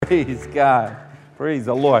Praise God. Praise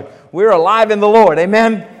the Lord. We're alive in the Lord.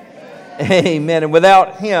 Amen? Amen. And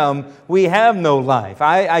without Him, we have no life.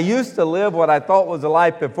 I used to live what I thought was a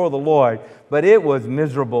life before the Lord, but it was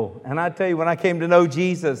miserable. And I tell you, when I came to know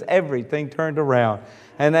Jesus, everything turned around.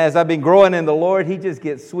 And as I've been growing in the Lord, He just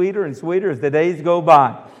gets sweeter and sweeter as the days go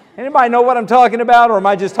by. Anybody know what I'm talking about, or am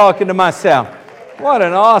I just talking to myself? What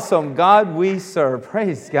an awesome God we serve.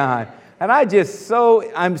 Praise God. And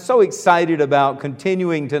I'm so excited about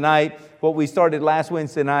continuing tonight what we started last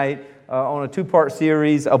Wednesday night on a two-part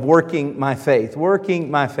series of Working My Faith.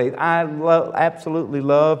 Working My Faith. I absolutely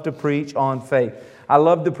love to preach on faith. I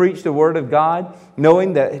love to preach the Word of God,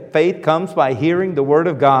 knowing that faith comes by hearing the Word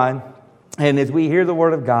of God. And as we hear the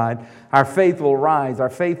Word of God, our faith will rise, our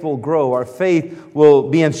faith will grow, our faith will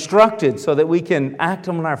be instructed so that we can act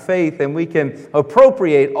on our faith and we can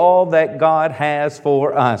appropriate all that God has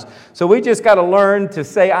for us. So we just got to learn to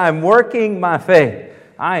say, I'm working my faith.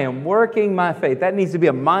 I am working my faith. That needs to be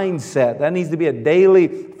a mindset. That needs to be a daily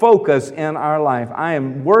focus in our life. I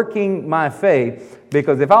am working my faith,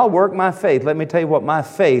 because if I'll work my faith, let me tell you what, my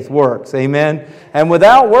faith works. Amen? And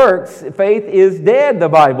without works, faith is dead, the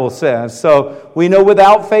Bible says. So we know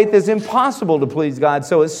without faith it's impossible to please God.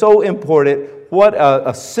 So it's so important. What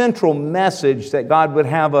a central message that God would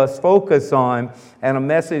have us focus on, and a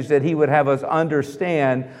message that He would have us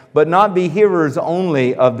understand, but not be hearers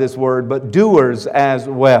only of this word, but doers as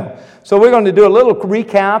well. So we're going to do a little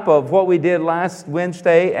recap of what we did last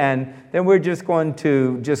Wednesday, and then we're just going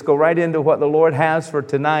to just go right into what the Lord has for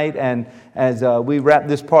tonight, and as we wrap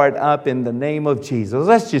this part up in the name of Jesus.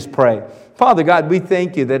 Let's just pray. Father God, we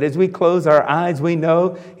thank You that as we close our eyes, we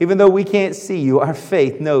know, even though we can't see You, our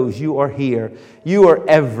faith knows You are here. You are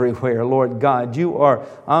everywhere, Lord God. You are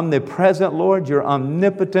omnipresent, Lord. You're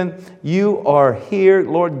omnipotent. You are here,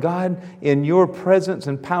 Lord God, in Your presence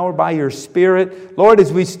and power by Your Spirit. Lord,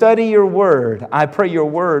 as we study Your Word, I pray Your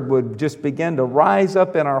Word would just begin to rise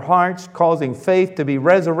up in our hearts, causing faith to be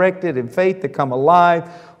resurrected and faith to come alive.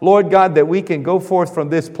 Lord God, that we can go forth from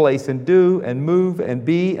this place and do and move and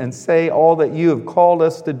be and say all that You have called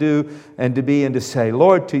us to do and to be and to say.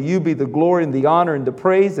 Lord, to You be the glory and the honor and the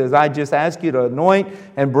praise, as I just ask You to anoint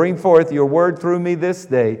and bring forth Your Word through me this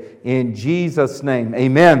day. In Jesus' name,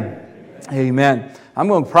 amen. Amen. I'm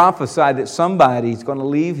going to prophesy that somebody's going to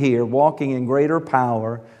leave here walking in greater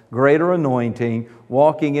power, greater anointing,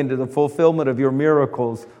 walking into the fulfillment of your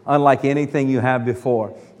miracles unlike anything you have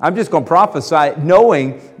before. I'm just going to prophesy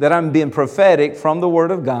knowing that I'm being prophetic from the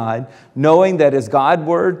Word of God, knowing that as God's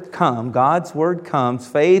Word comes,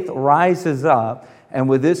 faith rises up. And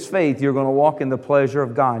with this faith, you're going to walk in the pleasure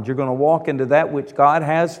of God. You're going to walk into that which God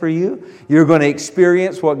has for you. You're going to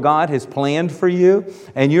experience what God has planned for you.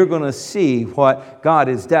 And you're going to see what God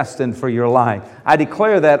is destined for your life. I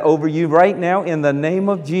declare that over you right now in the name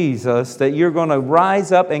of Jesus, that you're going to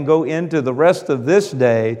rise up and go into the rest of this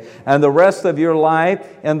day and the rest of your life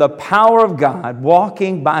in the power of God,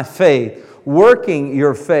 walking by faith, working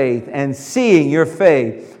your faith and seeing your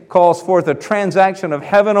faith calls forth a transaction of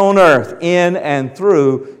heaven on earth in and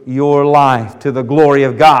through your life to the glory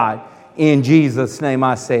of God. In Jesus' name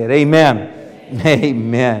I say it. Amen.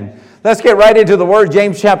 Amen. Let's get right into the Word.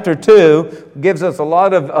 James chapter 2 gives us a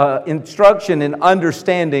lot of instruction and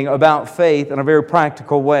understanding about faith in a very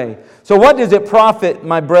practical way. So what does it profit,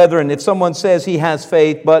 my brethren, if someone says he has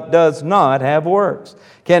faith but does not have works?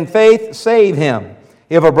 Can faith save him?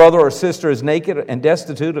 If a brother or sister is naked and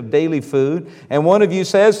destitute of daily food, and one of you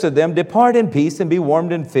says to them, depart in peace and be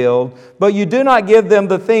warmed and filled, but you do not give them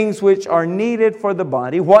the things which are needed for the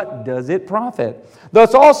body, what does it profit?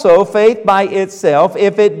 Thus also faith by itself,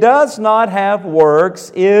 if it does not have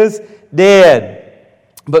works, is dead.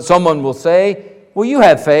 But someone will say, well, you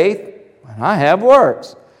have faith, and I have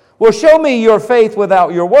works. Well, show me your faith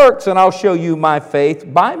without your works, and I'll show you my faith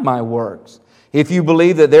by my works. If you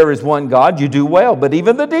believe that there is one God, you do well. But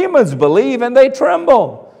even the demons believe and they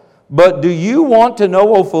tremble. But do you want to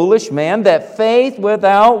know, O foolish man, that faith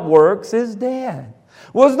without works is dead?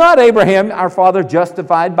 Was not Abraham, our father,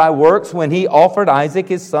 justified by works when he offered Isaac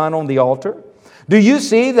his son on the altar? Do you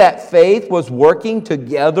see that faith was working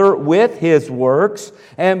together with his works?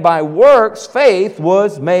 And by works, faith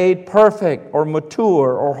was made perfect or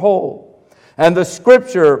mature or whole. And the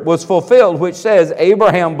scripture was fulfilled, which says,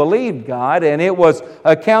 Abraham believed God, and it was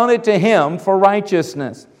accounted to him for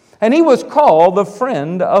righteousness. And he was called the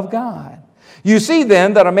friend of God. You see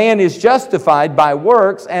then that a man is justified by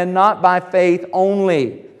works and not by faith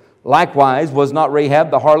only. Likewise, was not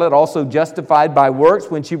Rahab the harlot also justified by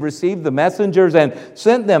works when she received the messengers and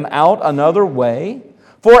sent them out another way?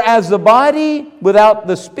 For as the body without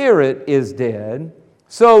the spirit is dead,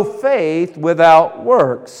 So faith without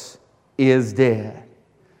works is dead.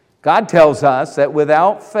 God tells us that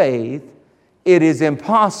without faith, it is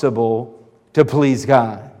impossible to please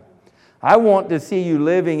God. I want to see you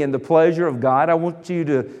living in the pleasure of God. I want you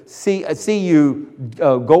to see you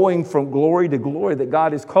going from glory to glory that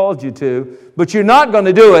God has called you to. But you're not going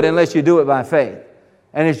to do it unless you do it by faith.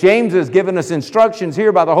 And as James has given us instructions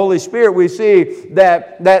here by the Holy Spirit, we see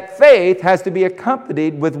that faith has to be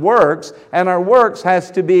accompanied with works, and our works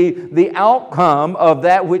has to be the outcome of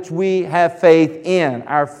that which we have faith in.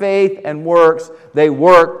 Our faith and works, they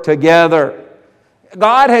work together.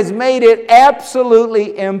 God has made it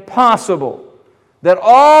absolutely impossible that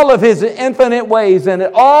all of His infinite ways and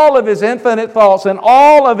all of His infinite thoughts and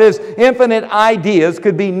all of His infinite ideas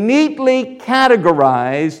could be neatly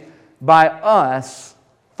categorized by us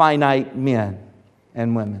finite men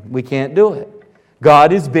and women. We can't do it.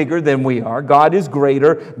 God is bigger than we are. God is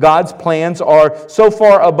greater. God's plans are so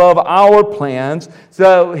far above our plans.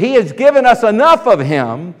 So He has given us enough of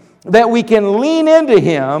Him that we can lean into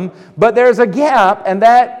Him, but there's a gap, and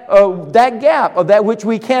that gap of that which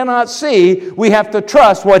we cannot see, we have to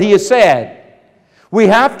trust what He has said. We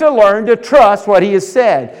have to learn to trust what He has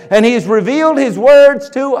said. And He has revealed His words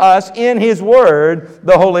to us in His Word,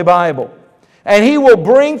 the Holy Bible. And He will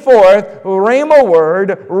bring forth Rhema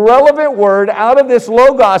word, relevant word out of this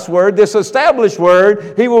Logos word, this established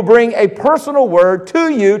word. He will bring a personal word to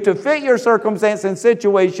you to fit your circumstance and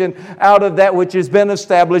situation out of that which has been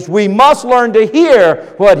established. We must learn to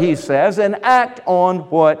hear what He says and act on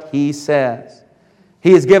what He says.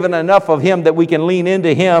 He has given enough of Him that we can lean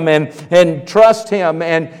into Him and trust Him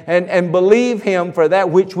and believe Him for that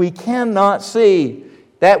which we cannot see.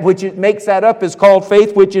 That which makes that up is called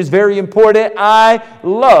faith, which is very important. I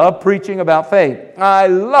love preaching about faith. I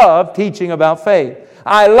love teaching about faith.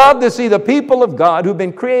 I love to see the people of God who've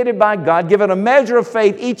been created by God given a measure of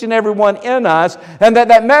faith, each and every one in us, and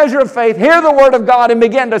that measure of faith hear the Word of God and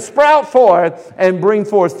begin to sprout forth and bring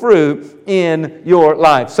forth fruit in your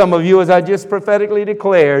life. Some of you, as I just prophetically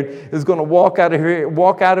declared, is going to walk out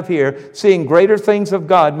of here seeing greater things of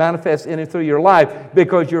God manifest in and through your life,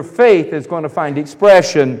 because your faith is going to find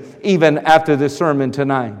expression even after this sermon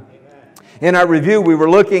tonight. In our review, we were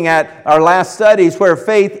looking at our last studies where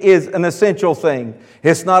faith is an essential thing.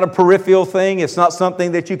 It's not a peripheral thing. It's not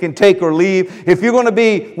something that you can take or leave. If you're going to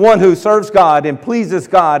be one who serves God and pleases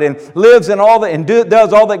God and lives in all that and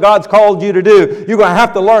does all that God's called you to do, you're going to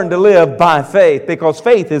have to learn to live by faith, because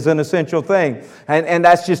faith is an essential thing. And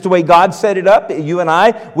that's just the way God set it up. You and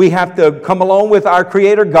I, we have to come along with our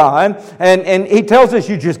Creator God, and He tells us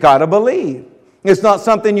you just got to believe. It's not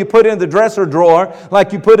something you put in the dresser drawer,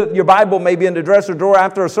 like you put your Bible maybe in the dresser drawer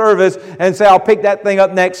after a service and say, I'll pick that thing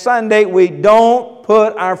up next Sunday. We don't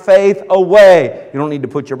put our faith away. You don't need to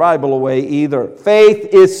put your Bible away either.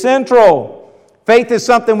 Faith is central. Faith is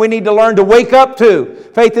something we need to learn to wake up to.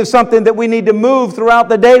 Faith is something that we need to move throughout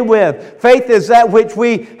the day with. Faith is that which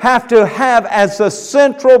we have to have as a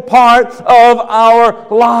central part of our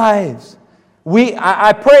lives.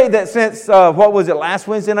 I pray that since, last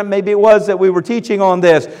Wednesday night, maybe it was, that we were teaching on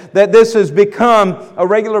this, that this has become a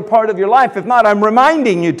regular part of your life. If not, I'm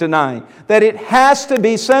reminding you tonight that it has to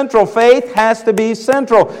be central. Faith has to be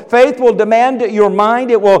central. Faith will demand your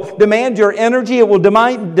mind. It will demand your energy. It will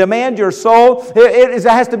demand your soul. It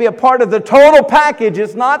has to be a part of the total package.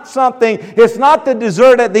 It's not the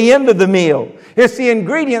dessert at the end of the meal. It's the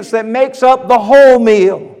ingredients that makes up the whole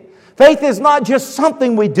meal. Faith is not just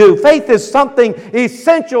something we do. Faith is something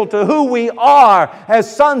essential to who we are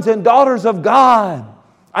as sons and daughters of God.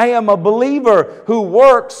 I am a believer who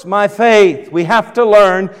works my faith. We have to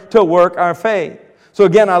learn to work our faith. So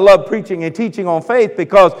again, I love preaching and teaching on faith,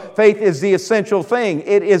 because faith is the essential thing.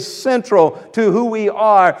 It is central to who we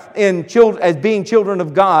are as being children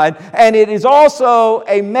of God. And it is also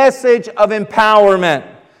a message of empowerment.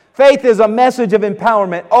 Faith is a message of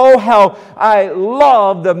empowerment. Oh, how I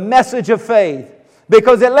love the message of faith,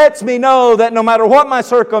 because it lets me know that no matter what my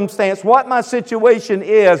circumstance, what my situation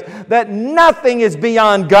is, that nothing is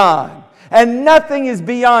beyond God, and nothing is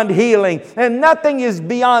beyond healing, and nothing is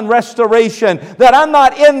beyond restoration, that I'm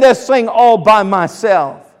not in this thing all by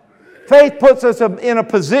myself. Faith puts us in a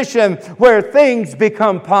position where things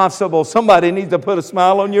become possible. Somebody needs to put a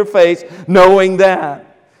smile on your face knowing that.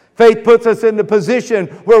 Faith puts us in the position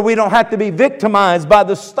where we don't have to be victimized by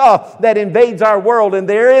the stuff that invades our world. And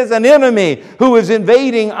there is an enemy who is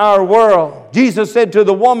invading our world. Jesus said to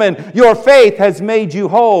the woman, your faith has made you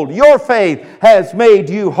whole. Your faith has made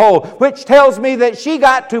you whole. Which tells me that she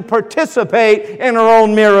got to participate in her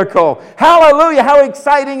own miracle. Hallelujah. How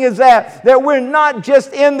exciting is that? That we're not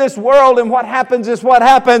just in this world and what happens is what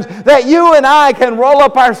happens. That you and I can roll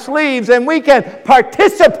up our sleeves and we can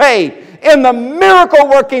participate in the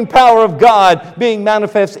miracle-working power of God being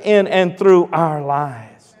manifest in and through our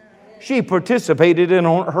lives. She participated in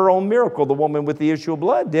her own miracle. The woman with the issue of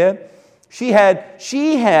blood did. She had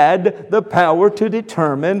the power to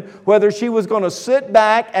determine whether she was going to sit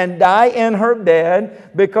back and die in her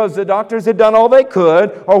bed because the doctors had done all they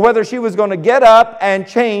could, or whether she was going to get up and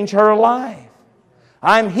change her life.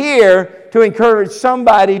 I'm here to encourage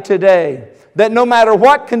somebody today that no matter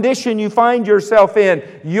what condition you find yourself in,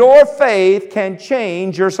 your faith can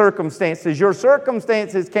change your circumstances. Your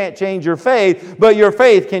circumstances can't change your faith, but your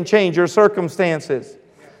faith can change your circumstances.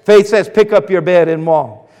 Faith says, pick up your bed and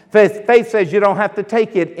walk. Faith says you don't have to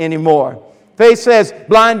take it anymore. Faith says,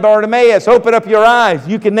 blind Bartimaeus, open up your eyes.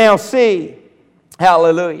 You can now see.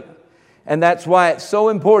 Hallelujah. And that's why it's so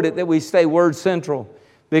important that we stay word central,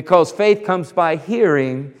 because faith comes by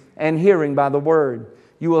hearing, and hearing by the word.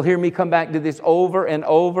 You will hear me come back to this over and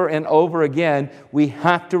over and over again. We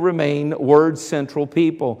have to remain word central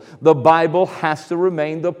people. The Bible has to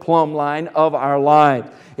remain the plumb line of our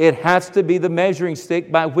life. It has to be the measuring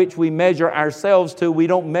stick by which we measure ourselves to. We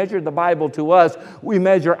don't measure the Bible to us. We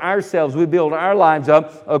measure ourselves. We build our lives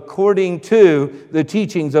up according to the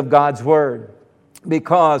teachings of God's Word.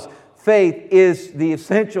 Because faith is the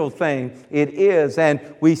essential thing. It is. And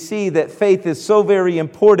we see that faith is so very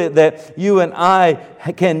important that you and I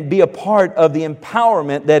can be a part of the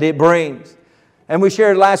empowerment that it brings. And we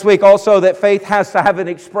shared last week also that faith has to have an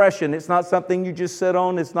expression. It's not something you just sit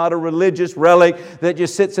on. It's not a religious relic that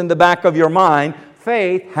just sits in the back of your mind.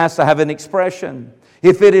 Faith has to have an expression.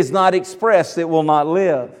 If it is not expressed, it will not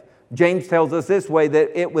live. James tells us this way,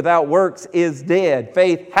 that it without works is dead.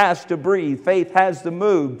 Faith has to breathe. Faith has to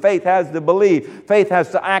move. Faith has to believe. Faith has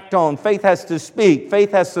to act on. Faith has to speak.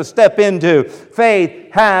 Faith has to step into.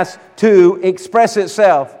 Faith has to express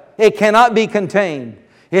itself. It cannot be contained.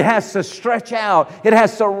 It has to stretch out. It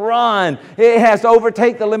has to run. It has to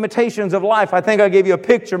overtake the limitations of life. I think I gave you a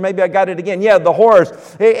picture. Maybe I got it again. Yeah, the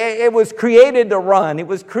horse. It was created to run. It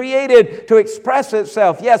was created to express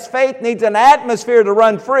itself. Yes, faith needs an atmosphere to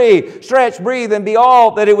run free, stretch, breathe, and be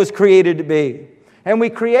all that it was created to be. And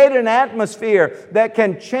we create an atmosphere that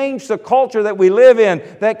can change the culture that we live in,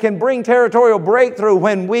 that can bring territorial breakthrough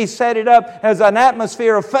when we set it up as an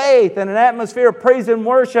atmosphere of faith and an atmosphere of praise and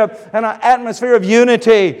worship and an atmosphere of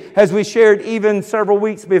unity, as we shared even several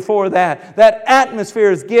weeks before that. That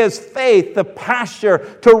atmosphere gives faith the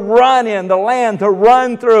pasture to run in, the land to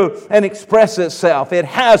run through and express itself. It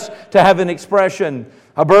has to have an expression.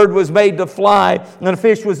 A bird was made to fly, and a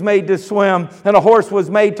fish was made to swim, and a horse was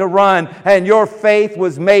made to run, and your faith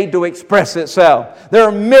was made to express itself. There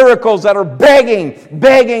are miracles that are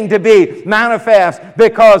begging to be manifest,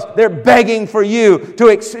 because they're begging for you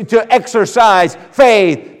to exercise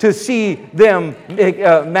faith, to see them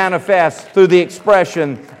manifest through the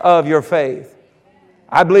expression of your faith.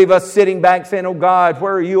 I believe us sitting back saying, oh God,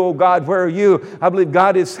 where are you? Oh God, where are you? I believe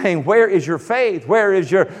God is saying, where is your faith? Where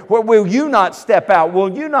will you not step out?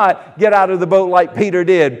 Will you not get out of the boat like Peter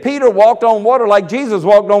did? Peter walked on water like Jesus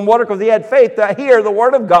walked on water because he had faith to hear the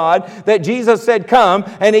word of God that Jesus said come,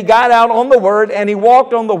 and he got out on the word and he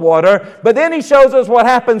walked on the water. But then he shows us what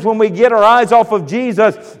happens when we get our eyes off of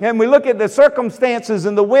Jesus and we look at the circumstances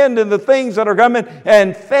and the wind and the things that are coming,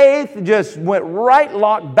 and faith just went right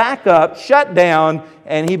locked back up, shut down,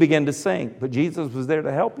 and he began to sink. But Jesus was there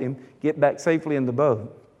to help him get back safely in the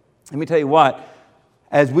boat. Let me tell you what,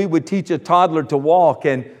 as we would teach a toddler to walk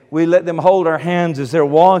and we let them hold our hands as they're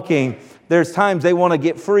walking, there's times they want to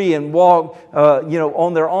get free and walk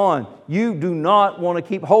on their own. You do not want to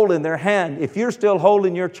keep holding their hand. If you're still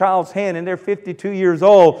holding your child's hand and they're 52 years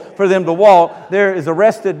old for them to walk, there is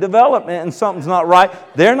arrested development and something's not right.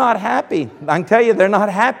 They're not happy. I can tell you they're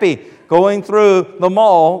not happy going through the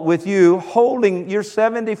mall with you holding, you're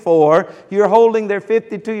 74, you're holding their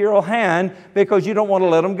 52-year-old hand because you don't want to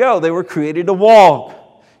let them go. They were created to walk.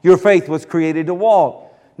 Your faith was created to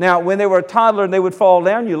walk. Now, when they were a toddler and they would fall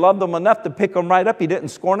down, you loved them enough to pick them right up. You didn't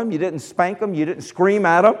scorn them. You didn't spank them. You didn't scream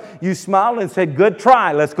at them. You smiled and said, good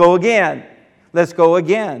try. Let's go again. Let's go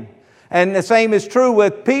again. And the same is true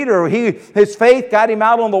with Peter. His faith got him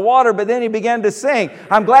out on the water, but then he began to sink.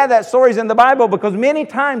 I'm glad that story's in the Bible, because many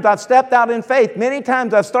times I've stepped out in faith. Many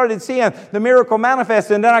times I've started seeing the miracle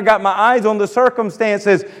manifest, and then I got my eyes on the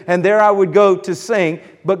circumstances, and there I would go to sink.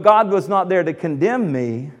 But God was not there to condemn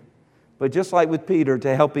me, but just like with Peter,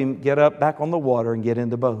 to help him get up back on the water and get in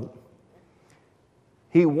the boat.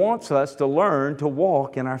 He wants us to learn to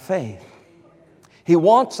walk in our faith. He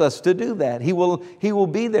wants us to do that. He will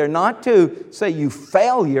be there, not to say, you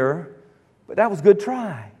failure, but that was good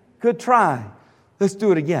try. Good try. Let's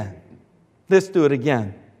do it again. Let's do it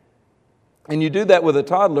again. And you do that with a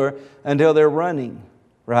toddler until they're running,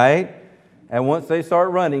 right? And once they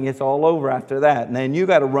start running, it's all over after that. And then you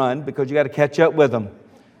got to run because you got to catch up with them.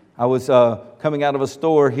 I was coming out of a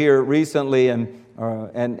store here recently, and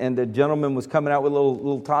the gentleman was coming out with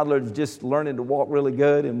little toddlers just learning to walk really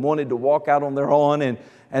good and wanted to walk out on their own.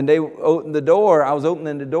 And they opened the door. I was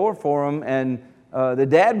opening the door for them, and the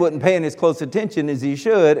dad wasn't paying as close attention as he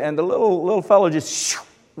should. And the little fellow just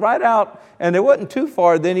right out, and it wasn't too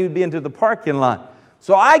far. Then he would be into the parking lot.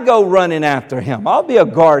 So I go running after him. I'll be a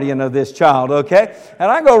guardian of this child, okay?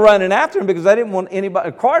 And I go running after him because I didn't want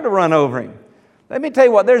a car to run over him. Let me tell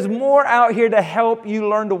you what, there's more out here to help you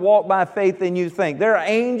learn to walk by faith than you think. There are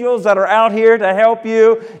angels that are out here to help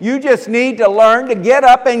you. You just need to learn to get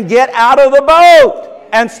up and get out of the boat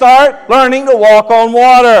and start learning to walk on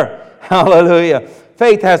water. Hallelujah.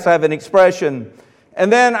 Faith has to have an expression.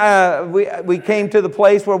 And then we came to the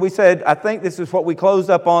place where we said, I think this is what we closed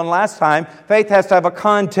up on last time, faith has to have a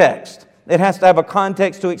context. It has to have a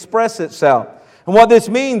context to express itself. And what this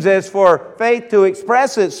means is, for faith to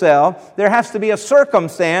express itself, there has to be a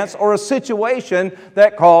circumstance or a situation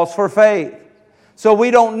that calls for faith. So we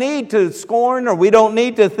don't need to scorn, or we don't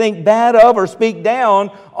need to think bad of or speak down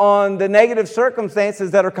on the negative circumstances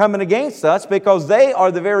that are coming against us, because they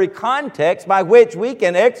are the very context by which we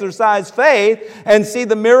can exercise faith and see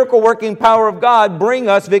the miracle-working power of God bring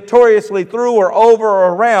us victoriously through or over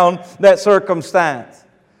or around that circumstance.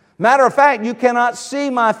 Matter of fact, you cannot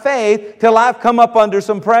see my faith till I've come up under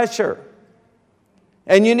some pressure.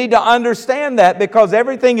 And you need to understand that, because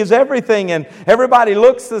everything is everything, and everybody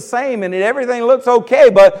looks the same, and everything looks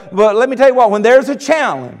okay. But let me tell you what, when there's a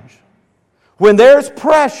challenge, when there's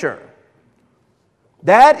pressure,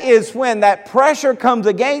 that is when that pressure comes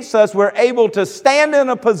against us, we're able to stand in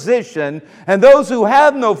a position, and those who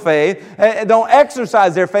have no faith, don't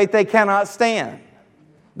exercise their faith, they cannot stand.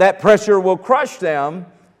 That pressure will crush them.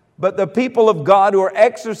 But the people of God who are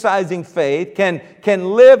exercising faith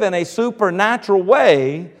can live in a supernatural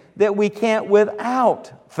way that we can't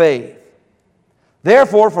without faith.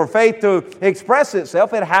 Therefore, for faith to express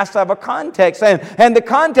itself, it has to have a context. And the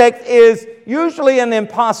context is usually an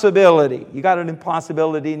impossibility. You got an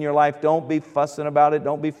impossibility in your life, don't be fussing about it.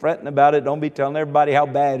 Don't be fretting about it. Don't be telling everybody how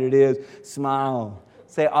bad it is. Smile.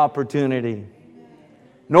 Say opportunity.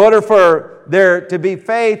 In order for there to be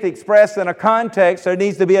faith expressed in a context, there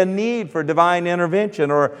needs to be a need for divine intervention,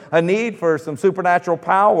 or a need for some supernatural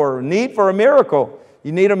power, a need for a miracle.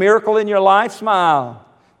 You need a miracle in your life? Smile.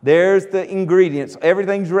 There's the ingredients.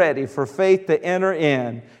 Everything's ready for faith to enter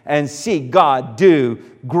in and see God do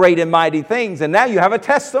great and mighty things. And now you have a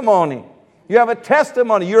testimony. You have a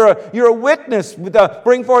testimony. You're a witness to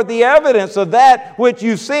bring forth the evidence of that which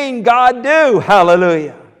you've seen God do.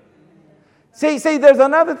 Hallelujah. See, there's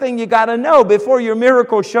another thing you got to know before your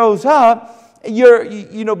miracle shows up.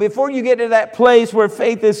 Before you get to that place where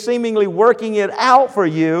faith is seemingly working it out for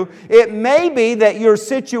you, it may be that your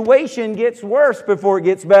situation gets worse before it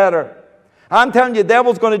gets better. I'm telling you, the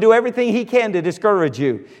devil's going to do everything he can to discourage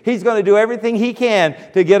you. He's going to do everything he can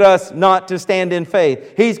to get us not to stand in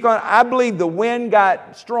faith. I believe the wind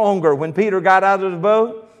got stronger when Peter got out of the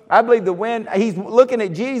boat. I believe the wind, he's looking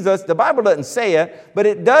at Jesus. The Bible doesn't say it, but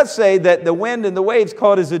it does say that the wind and the waves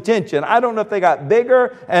caught his attention. I don't know if they got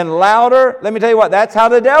bigger and louder. Let me tell you what, that's how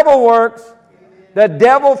the devil works. The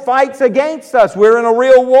devil fights against us. We're in a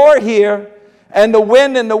real war here. And the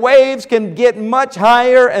wind and the waves can get much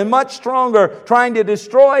higher and much stronger, trying to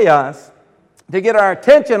destroy us, to get our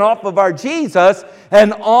attention off of our Jesus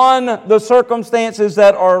and on the circumstances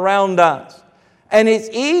that are around us. And it's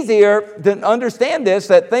easier to understand this,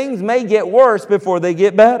 that things may get worse before they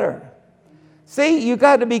get better. See, you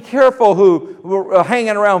got to be careful who are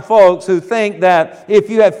hanging around folks who think that if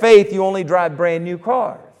you have faith, you only drive brand new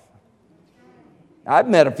cars. I've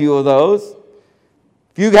met a few of those.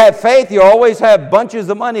 If you have faith, you always have bunches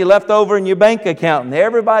of money left over in your bank account. And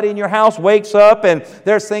everybody in your house wakes up and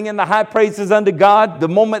they're singing the high praises unto God. The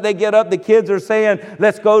moment they get up, the kids are saying,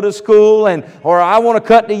 let's go to school, or I want to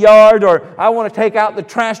cut the yard, or I want to take out the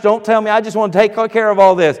trash. Don't tell me, I just want to take care of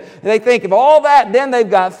all this. And they think of all that, then they've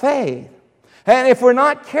got faith. And if we're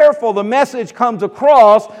not careful, the message comes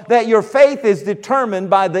across that your faith is determined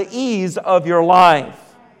by the ease of your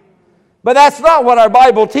life. But that's not what our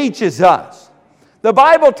Bible teaches us. The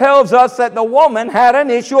Bible tells us that the woman had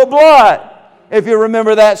an issue of blood, if you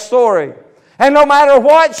remember that story. And no matter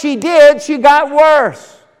what she did, she got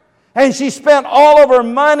worse. And she spent all of her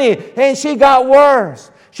money, and she got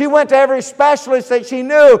worse. She went to every specialist that she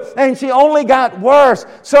knew, and she only got worse.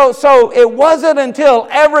 So it wasn't until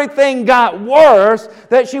everything got worse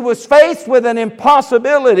that she was faced with an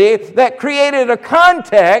impossibility that created a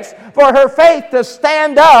context for her faith to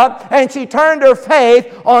stand up, and she turned her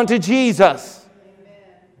faith onto Jesus.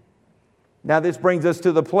 Now this brings us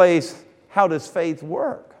to the place, how does faith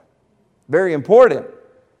work? Very important,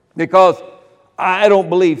 because I don't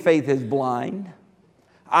believe faith is blind.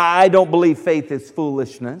 I don't believe faith is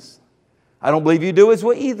foolishness. I don't believe you do as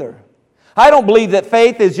well either. I don't believe that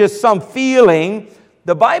faith is just some feeling.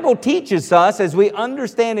 The Bible teaches us, as we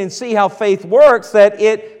understand and see how faith works, that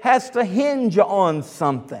it has to hinge on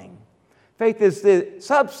something. Faith is the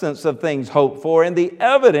substance of things hoped for and the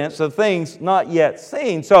evidence of things not yet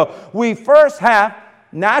seen. So we first have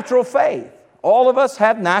natural faith. All of us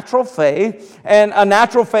have natural faith, and a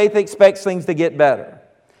natural faith expects things to get better.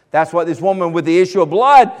 That's what this woman with the issue of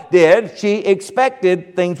blood did. She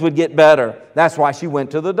expected things would get better. That's why she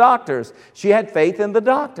went to the doctors. She had faith in the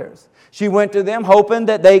doctors. She went to them hoping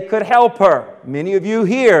that they could help her. Many of you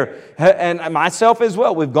here, and myself as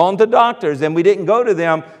well, we've gone to doctors, and we didn't go to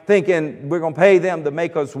them thinking we're going to pay them to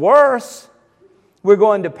make us worse. We're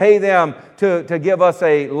going to pay them to give us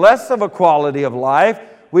a less of a quality of life.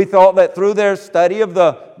 We thought that through their study of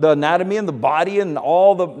the anatomy and the body and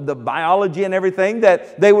all the biology and everything,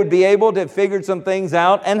 that they would be able to figure some things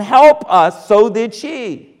out and help us. So did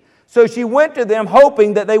she. So she went to them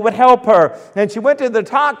hoping that they would help her. And she went to the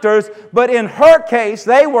doctors, but in her case,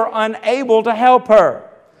 they were unable to help her.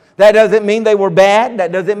 That doesn't mean they were bad.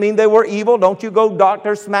 That doesn't mean they were evil. Don't you go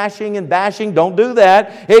doctor smashing and bashing. Don't do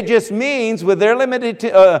that. It just means with their limited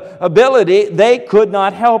ability, they could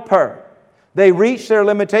not help her. They reached their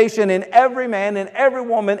limitation, and every man and every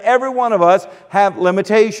woman, every one of us have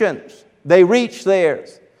limitations. They reached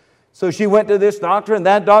theirs. So she went to this doctor and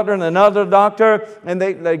that doctor and another doctor, and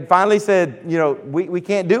they finally said, we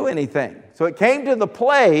can't do anything. So it came to the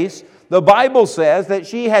place, the Bible says, that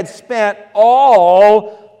she had spent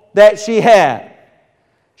all that she had.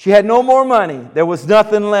 She had no more money. There was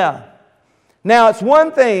nothing left. Now, it's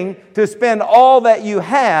one thing to spend all that you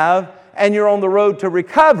have and you're on the road to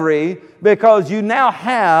recovery, because you now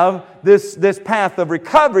have this path of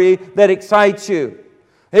recovery that excites you.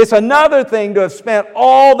 It's another thing to have spent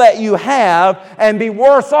all that you have and be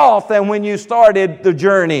worse off than when you started the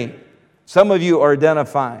journey. Some of you are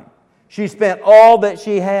identifying. She spent all that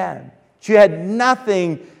she had. She had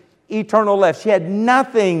nothing eternal left. She had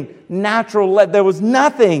nothing natural left. There was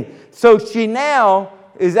nothing. So she now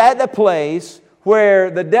is at the place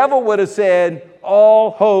where the devil would have said, all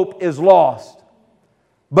hope is lost.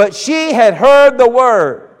 But she had heard the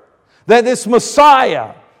word that this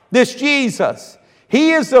Messiah, this Jesus,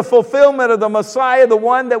 He is the fulfillment of the Messiah, the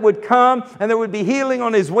one that would come and there would be healing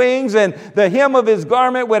on His wings, and the hem of His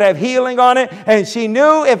garment would have healing on it. And she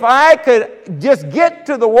knew, if I could just get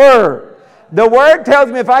to the Word, the Word tells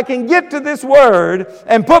me if I can get to this Word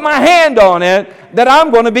and put my hand on it, that I'm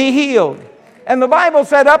going to be healed. And the Bible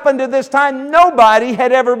said up until this time, nobody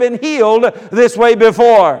had ever been healed this way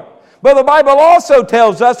before. But the Bible also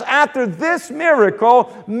tells us after this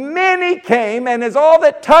miracle, many came, and as all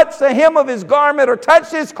that touched the hem of His garment or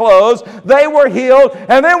touched His clothes, they were healed.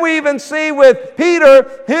 And then we even see with Peter,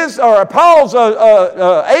 Paul's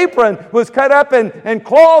apron was cut up, and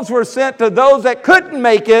cloths were sent to those that couldn't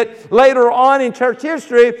make it later on in church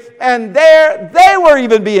history. And there they were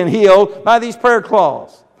even being healed by these prayer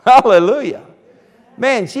cloths. Hallelujah.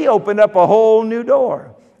 Man, she opened up a whole new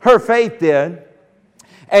door. Her faith did.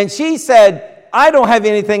 And she said, I don't have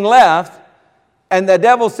anything left. And the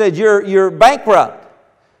devil said, you're bankrupt.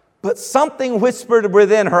 But something whispered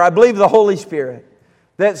within her, I believe the Holy Spirit,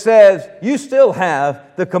 that says, you still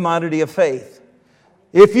have the commodity of faith.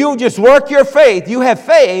 If you just work your faith, you have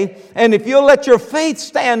faith. And if you'll let your faith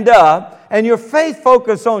stand up and your faith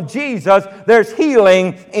focus on Jesus, there's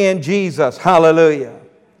healing in Jesus. Hallelujah.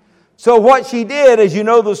 So what she did, as you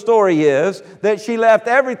know the story is, that she left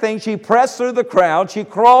everything. She pressed through the crowd. She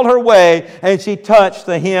crawled her way, and she touched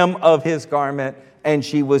the hem of His garment, and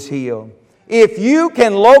she was healed. If you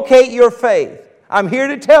can locate your faith, I'm here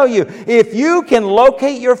to tell you, if you can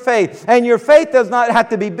locate your faith, and your faith does not have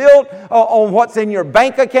to be built on what's in your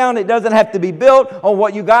bank account, it doesn't have to be built on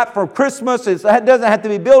what you got for Christmas, it doesn't have to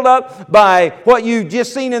be built up by what you've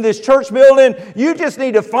just seen in this church building, you just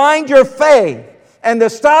need to find your faith. And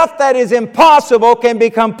the stuff that is impossible can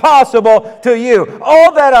become possible to you.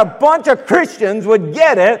 Oh, that a bunch of Christians would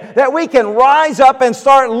get it, that we can rise up and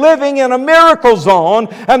start living in a miracle zone,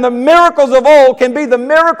 and the miracles of old can be the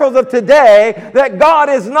miracles of today, that God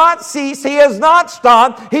has not ceased, He has not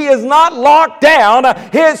stopped, He has not locked down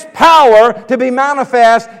His power to be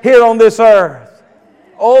manifest here on this earth.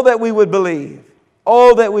 Oh, that we would believe.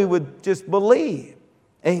 Oh, that we would just believe.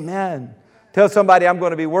 Amen. Tell somebody, I'm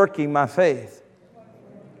going to be working my faith.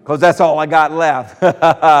 Because that's all I got left.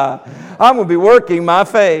 I'm going to be working my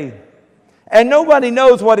faith. And nobody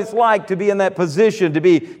knows what it's like to be in that position, to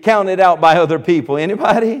be counted out by other people.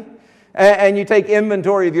 Anybody? And you take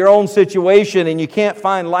inventory of your own situation and you can't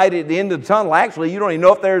find light at the end of the tunnel. Actually, you don't even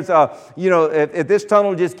know if there's if this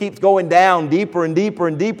tunnel just keeps going down deeper and deeper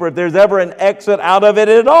and deeper, if there's ever an exit out of it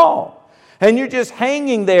at all. And you're just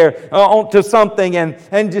hanging there to something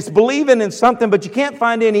and just believing in something, but you can't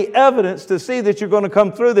find any evidence to see that you're going to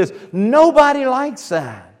come through this. Nobody likes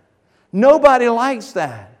that. Nobody likes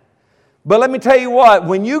that. But let me tell you what,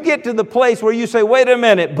 when you get to the place where you say, wait a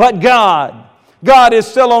minute, but God is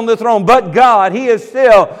still on the throne, but God, He is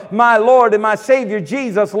still my Lord and my Savior.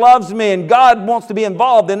 Jesus loves me, and God wants to be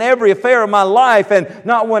involved in every affair of my life, and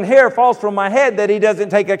not one hair falls from my head that He doesn't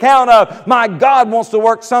take account of. My God wants to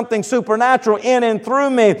work something supernatural in and through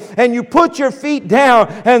me. And you put your feet down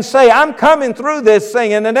and say, I'm coming through this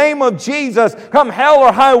thing in the name of Jesus. Come hell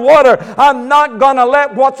or high water, I'm not going to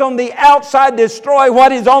let what's on the outside destroy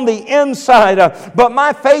what is on the inside. But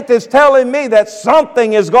my faith is telling me that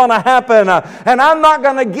something is going to happen. And I'm not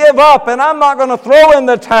going to give up, and I'm not going to throw in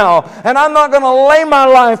the towel, and I'm not going to lay my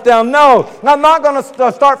life down. No, I'm not going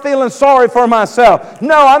to start feeling sorry for myself.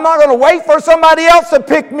 No, I'm not going to wait for somebody else to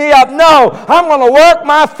pick me up. No, I'm going to work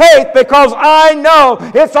my faith because I know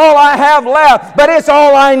it's all I have left, but it's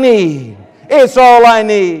all I need. It's all I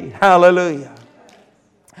need. Hallelujah.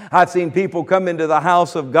 I've seen people come into the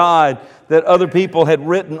house of God that other people had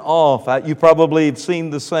written off. You probably have seen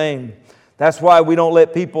the same. That's why we don't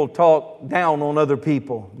let people talk down on other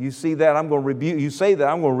people. You see that? I'm going to rebuke you. Say that,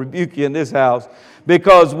 I'm going to rebuke you in this house.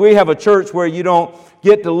 Because we have a church where you don't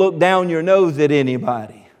get to look down your nose at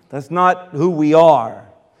anybody. That's not who we are.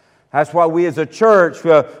 That's why we as a church,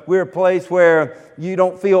 we're a place where you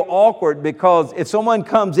don't feel awkward, because if someone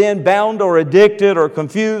comes in bound or addicted or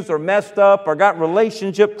confused or messed up or got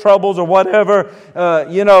relationship troubles or whatever,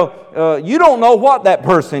 you don't know what that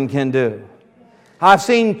person can do. I've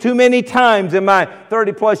seen too many times in my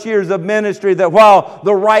 30 plus years of ministry that while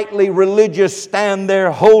the rightly religious stand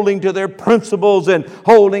there holding to their principles and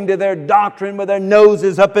holding to their doctrine with their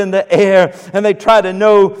noses up in the air, and they try to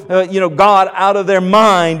know God out of their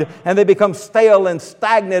mind, and they become stale and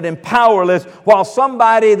stagnant and powerless, while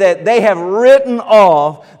somebody that they have written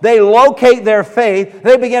off, they locate their faith,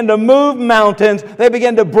 they begin to move mountains, they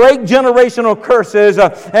begin to break generational curses,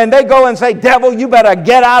 and they go and say, devil, you better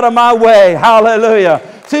get out of my way. Hallelujah.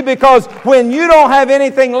 See, because when you don't have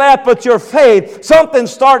anything left but your faith, something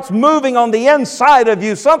starts moving on the inside of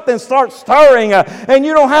you. Something starts stirring, and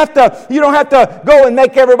you don't have to go and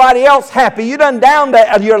make everybody else happy. You done down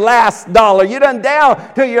to your last dollar. You done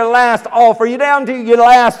down to your last offer. You down to your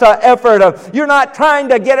last effort. You're not trying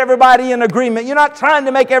to get everybody in agreement. You're not trying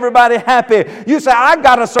to make everybody happy. You say, I've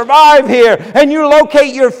got to survive here, and you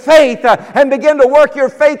locate your faith and begin to work your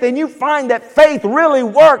faith, and you find that faith really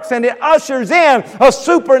works, and it ushers in a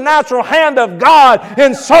supernatural hand of God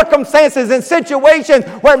in circumstances and situations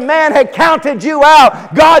where man had counted you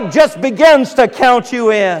out. God just begins to count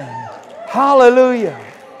you in. Hallelujah.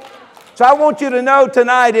 So I want you to know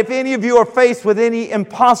tonight, if any of you are faced with any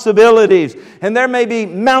impossibilities, and there may be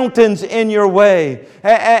mountains in your way,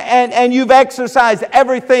 and you've exercised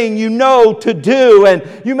everything you know to do, and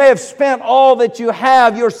you may have spent all that you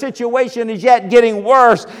have, your situation is yet getting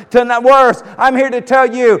worse. I'm here to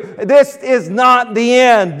tell you, this is not the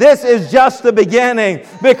end. This is just the beginning,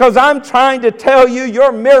 because I'm trying to tell you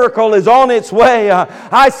your miracle is on its way.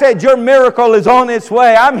 I said your miracle is on its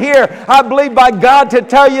way. I'm here, I believe by God, to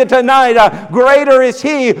tell you tonight, side. Greater is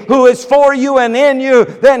He who is for you and in you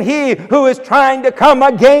than he who is trying to come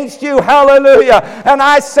against you. Hallelujah. And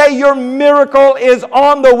I say your miracle is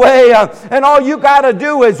on the way. And all you got to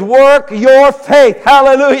do is work your faith.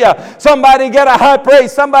 Hallelujah. Somebody get a high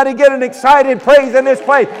praise. Somebody get an excited praise in this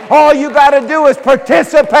place. All you got to do is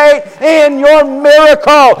participate in your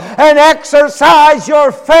miracle and exercise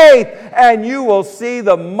your faith, and you will see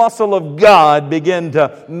the muscle of God begin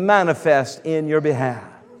to manifest in your behalf.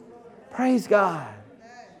 Praise God.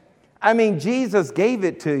 I mean, Jesus gave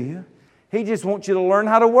it to you. He just wants you to learn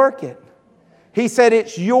how to work it. He said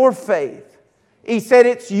it's your faith. He said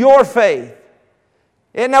it's your faith.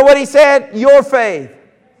 Isn't that what He said? Your faith.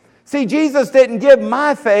 See, Jesus didn't give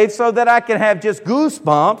my faith so that I can have just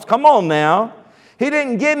goosebumps. Come on now. He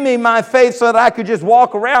didn't give me my faith so that I could just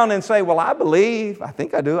walk around and say, well, I believe. I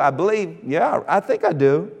think I do. I believe. Yeah, I think I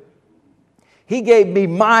do. He gave me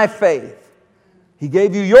my faith. He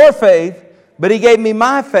gave you your faith, but He gave me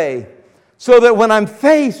my faith. So that when I'm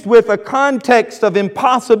faced with a context of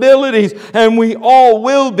impossibilities, and we all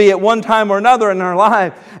will be at one time or another in our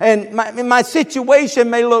life, and my situation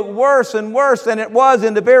may look worse and worse than it was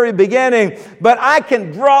in the very beginning, but I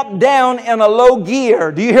can drop down in a low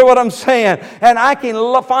gear. Do you hear what I'm saying? And I can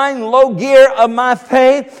find low gear of my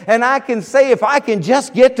faith, and I can say, if I can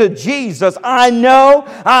just get to Jesus, I know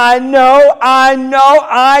I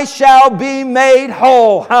shall be made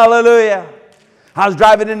whole. Hallelujah. I was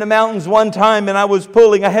driving in the mountains one time, and I was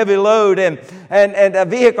pulling a heavy load, and a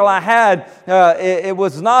vehicle I had, it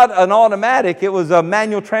was not an automatic, it was a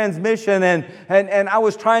manual transmission, and I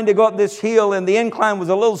was trying to go up this hill, and the incline was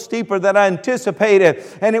a little steeper than I anticipated,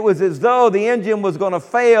 and it was as though the engine was going to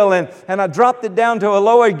fail, and I dropped it down to a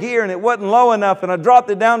lower gear, and it wasn't low enough, and I dropped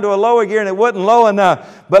it down to a lower gear, and it wasn't low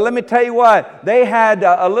enough. But let me tell you what, they had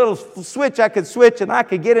a little switch I could switch, and I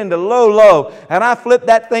could get into low, and I flipped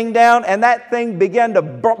that thing down, and that thing began to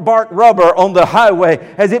bark rubber on the highway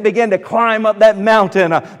as it began to climb up that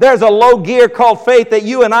mountain. There's a low gear called faith that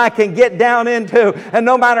you and I can get down into, and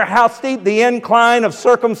no matter how steep the incline of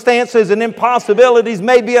circumstances and impossibilities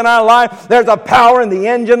may be in our life, there's a power in the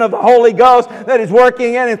engine of the Holy Ghost that is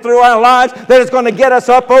working in and through our lives that is going to get us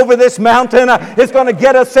up over this mountain. It's going to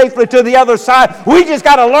get us safely to the other side. We just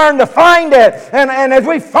got to learn to find it, and as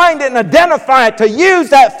we find it and identify it, to use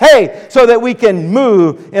that faith so that we can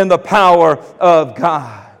move in the power of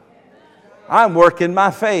God. I'm working my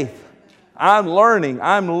faith. I'm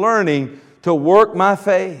learning to work my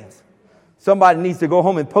faith. Somebody needs to go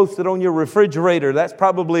home and post it on your refrigerator. That's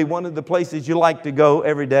probably one of the places you like to go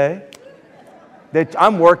every day. That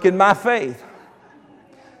I'm working my faith.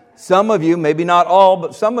 Some of you, maybe not all,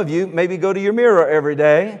 but some of you maybe go to your mirror every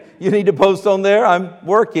day. You need to post on there, I'm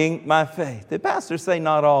working my faith. Did pastor say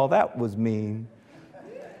not all? That was mean.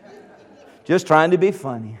 Just trying to be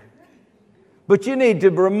funny. But you need to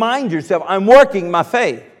remind yourself, I'm working my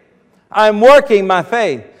faith. I'm working my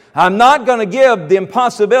faith. I'm not going to give the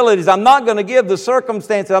impossibilities. I'm not going to give the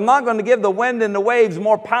circumstances. I'm not going to give the wind and the waves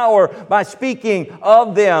more power by speaking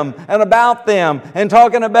of them and about them and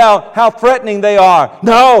talking about how threatening they are.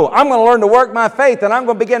 No, I'm going to learn to work my faith, and I'm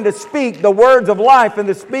going to begin to speak the words of life and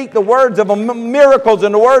to speak the words of miracles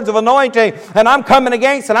and the words of anointing. And I'm coming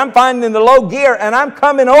against and I'm finding the low gear, and I'm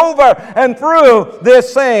coming over and through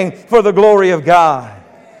this thing for the glory of God.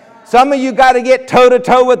 Some of you got to get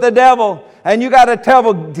toe-to-toe with the devil. And you got to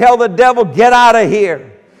tell the devil, get out of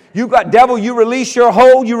here. Devil, you release your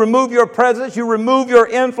hold, you remove your presence, you remove your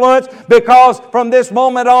influence, because from this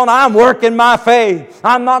moment on, I'm working my faith.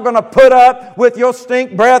 I'm not going to put up with your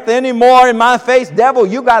stink breath anymore in my face. Devil,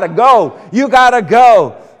 you got to go. You got to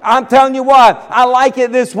go. I'm telling you what, I like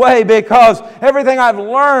it this way, because everything I've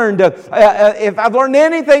learned, if I've learned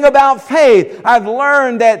anything about faith, I've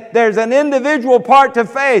learned that there's an individual part to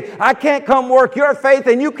faith. I can't come work your faith,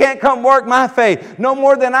 and you can't come work my faith. No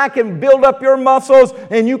more than I can build up your muscles,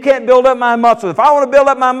 and you can't build up my muscles. If I want to build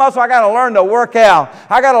up my muscle, I got to learn to work out.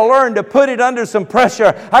 I got to learn to put it under some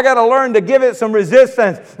pressure. I got to learn to give it some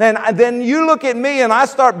resistance. And then you look at me, and I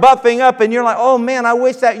start buffing up, and you're like, oh man, I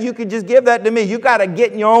wish that you could just give that to me. You got to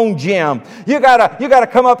get in your own gym. You gotta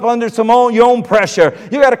come up under your own pressure.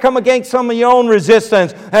 You gotta come against some of your own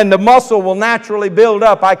resistance, and the muscle will naturally build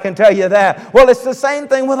up. I can tell you that. Well, it's the same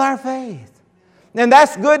thing with our faith. And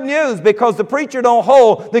that's good news, because the preacher don't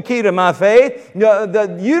hold the key to my faith.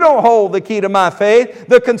 You don't hold the key to my faith.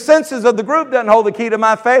 The consensus of the group doesn't hold the key to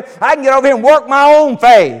my faith. I can get over here and work my own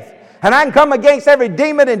faith. And I can come against every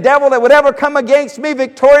demon and devil that would ever come against me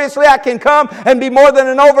victoriously. I can come and be more than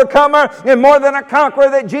an overcomer and more than a conqueror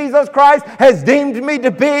that Jesus Christ has deemed me to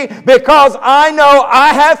be, because I know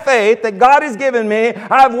I have faith that God has given me.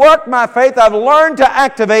 I've worked my faith. I've learned to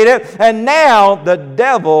activate it. And now the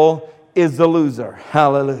devil is the loser.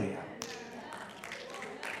 Hallelujah.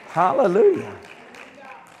 Hallelujah.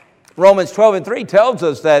 Romans 12:3 tells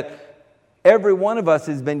us that every one of us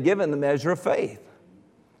has been given the measure of faith.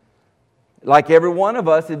 Like every one of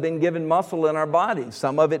us has been given muscle in our body.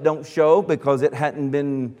 Some of it don't show because it hadn't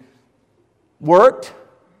been worked.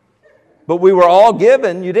 But we were all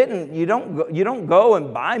given. You don't go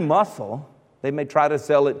and buy muscle. They may try to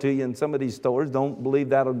sell it to you in some of these stores. Don't believe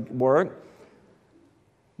that'll work.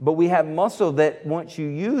 But we have muscle that once you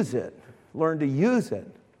use it, learn to use it,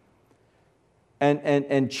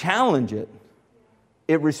 and challenge it,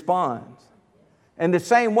 it responds. And the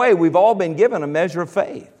same way, we've all been given a measure of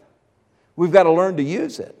faith. We've got to learn to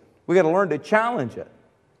use it. We've got to learn to challenge it.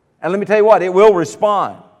 And let me tell you what, it will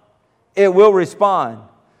respond. It will respond.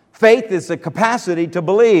 Faith is the capacity to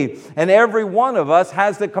believe. And every one of us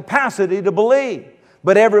has the capacity to believe.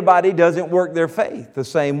 But everybody doesn't work their faith the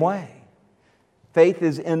same way. Faith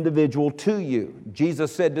is individual to you.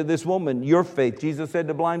 Jesus said to this woman, your faith. Jesus said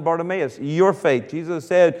to blind Bartimaeus, your faith. Jesus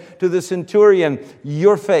said to the centurion,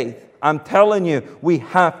 your faith. I'm telling you, we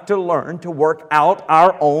have to learn to work out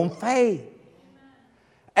our own faith.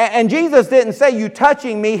 And Jesus didn't say, you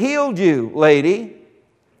touching me healed you, lady.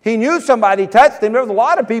 He knew somebody touched him. There was a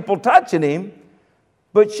lot of people touching him,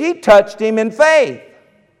 but she touched him in faith.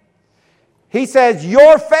 He says,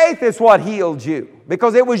 your faith is what healed you,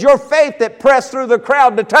 because it was your faith that pressed through the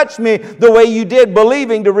crowd to touch me the way you did,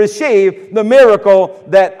 believing to receive the miracle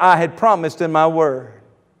that I had promised in my word.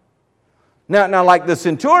 Now, like the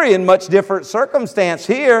centurion, much different circumstance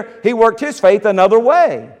here. He worked his faith another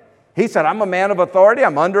way. He said, I'm a man of authority.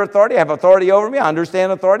 I'm under authority. I have authority over me. I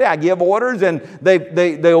understand authority. I give orders, and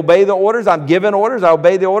they obey the orders. I'm giving orders. I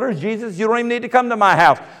obey the orders. Jesus, you don't even need to come to my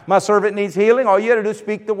house. My servant needs healing. All you got to do is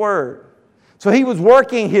speak the word. So he was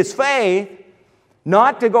working his faith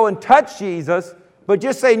not to go and touch Jesus, but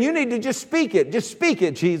just saying, you need to just speak it. Just speak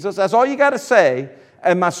it, Jesus. That's all you got to say,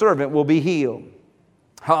 and my servant will be healed.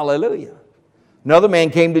 Hallelujah. Another man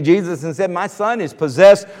came to Jesus and said, my son is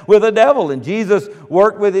possessed with a devil. And Jesus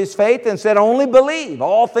worked with his faith and said, only believe.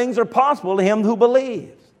 All things are possible to him who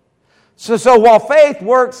believes. So while faith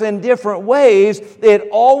works in different ways, it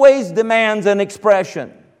always demands an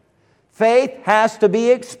expression. Faith has to be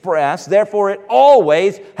expressed, therefore it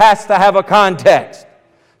always has to have a context.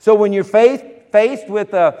 So when you're faced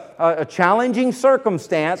with a challenging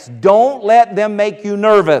circumstance, don't let them make you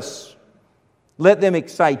nervous. Let them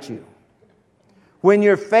excite you. When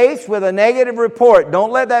you're faced with a negative report,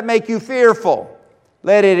 don't let that make you fearful.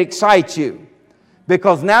 Let it excite you.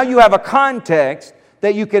 Because now you have a context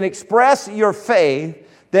that you can express your faith,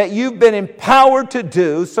 that you've been empowered to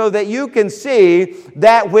do, so that you can see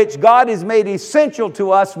that which God has made essential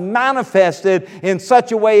to us manifested in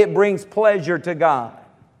such a way it brings pleasure to God.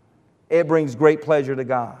 It brings great pleasure to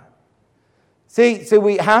God. See,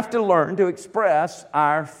 we have to learn to express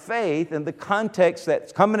our faith in the context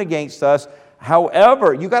that's coming against us.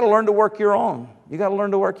 However, you got to learn to work your own. You got to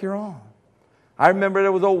learn to work your own. I remember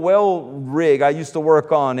there was a well rig I used to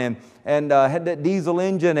work on, and had that diesel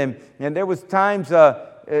engine, and there was times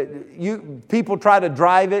people try to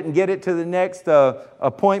drive it and get it to the next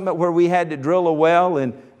appointment where we had to drill a well,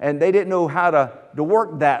 and they didn't know how to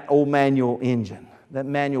work that old manual engine, that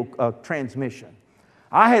manual transmission.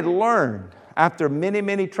 I had learned after many,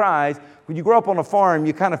 many tries. When you grow up on a farm,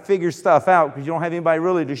 you kind of figure stuff out because you don't have anybody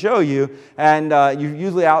really to show you, and you're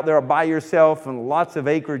usually out there by yourself and lots of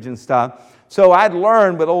acreage and stuff. So I'd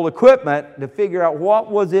learned with old equipment to figure out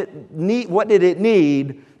what did it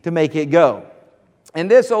need to make it go.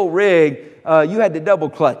 And this old rig, you had to double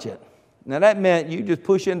clutch it. Now that meant you just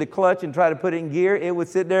push in the clutch and try to put it in gear. It would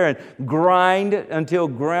sit there and grind until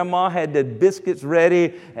Grandma had the biscuits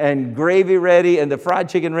ready and gravy ready and the fried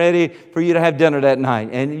chicken ready for you to have dinner that night.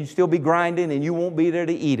 And you'd still be grinding and you won't be there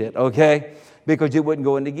to eat it, okay? Because it wouldn't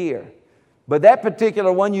go into gear. But that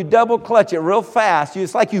particular one, you double clutch it real fast.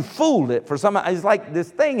 It's like you fooled it for some. It's like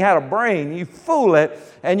this thing had a brain. You fool it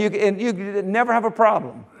and you never have a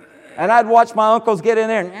problem. And I'd watch my uncles get in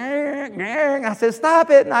there and I said, stop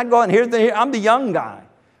it. And I'd go, and I'm the young guy.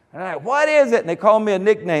 And I'm like, what is it? And they called me a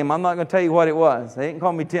nickname. I'm not going to tell you what it was. They didn't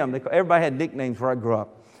call me Tim. Everybody had nicknames where I grew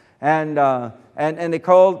up. And they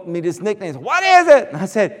called me this nickname. What is it? And I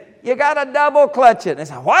said, you got to double clutch it. And they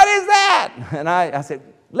said, what is that? And I said,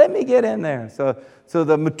 Let me get in there. So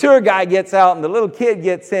the mature guy gets out and the little kid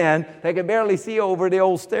gets in. They could barely see over the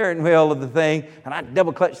old steering wheel of the thing. And I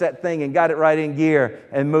double clutched that thing and got it right in gear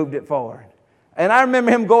and moved it forward. And I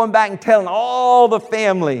remember him going back and telling all the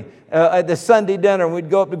family at the Sunday dinner. We'd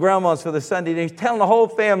go up to Grandma's for the Sunday dinner. He's telling the whole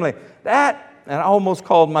family that, and I almost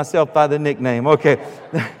called myself by the nickname. Okay,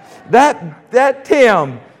 that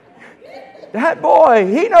Tim, that boy,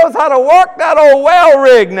 he knows how to work that old well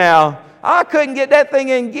rig now. I couldn't get that thing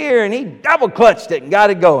in gear, and he double clutched it and got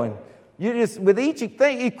it going. You just, with each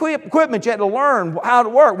thing, equipment, you had to learn how to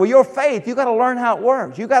work. Well, your faith, you got to learn how it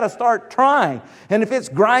works. You got to start trying. And if it's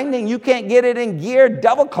grinding, you can't get it in gear,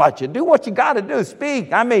 double clutch it. Do what you got to do.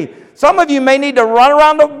 Speak. I mean, some of you may need to run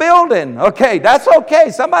around the building. Okay, that's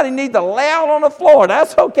okay. Somebody needs to lay out on the floor.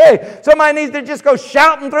 That's okay. Somebody needs to just go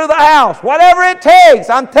shouting through the house. Whatever it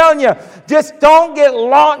takes. I'm telling you, just don't get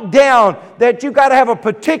locked down that you got to have a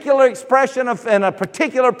particular expression in a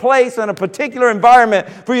particular place and a particular environment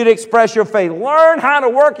for you to express your faith. Learn how to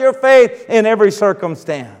work your faith in every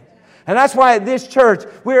circumstance. And that's why at this church,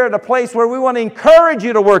 we're at a place where we want to encourage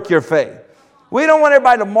you to work your faith. We don't want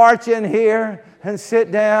everybody to march in here and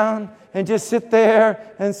sit down and just sit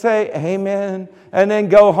there and say, amen, and then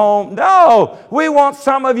go home. No, we want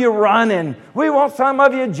some of you running. We want some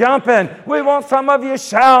of you jumping. We want some of you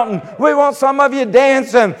shouting. We want some of you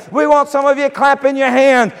dancing. We want some of you clapping your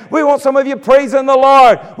hands. We want some of you praising the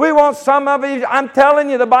Lord. We want some of you, I'm telling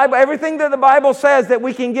you, the Bible, everything that the Bible says that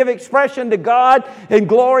we can give expression to God in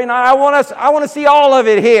glory. And I want to see all of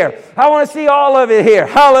it here. I want to see all of it here.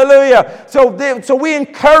 Hallelujah. So we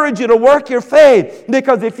encourage you to work your faith,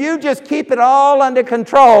 because if you just keep it all under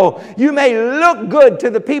control, you may look good to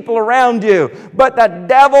the people around you, but the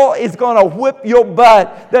devil is going to whip your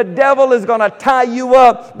butt. The devil is going to tie you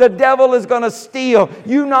up. The devil is going to steal.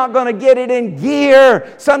 You're not going to get it in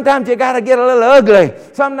gear. Sometimes you got to get a little ugly.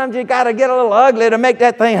 Sometimes you got to get a little ugly to make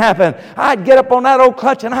that thing happen. I'd get up on that old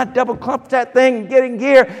clutch and I'd double clutch that thing and get in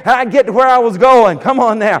gear, and I'd get to where I was going. Come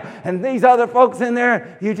on now. And these other folks in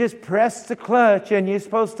there, you just press the clutch and you're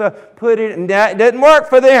supposed to put it, and that didn't work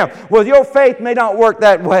for them. Well, your faith may not work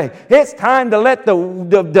that way. It's time to let the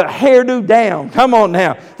hairdo down. Come on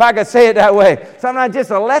now. If I could say it that way. Sometimes just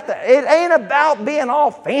it ain't about being all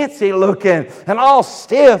fancy looking and all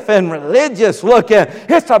stiff and religious looking.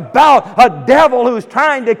 It's about a devil who's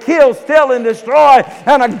trying to kill, steal, and destroy,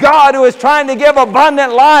 and a God who is trying to give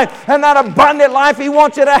abundant life. And that abundant life He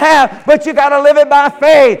wants you to have, but you got to live it by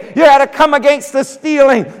faith. You got to come against the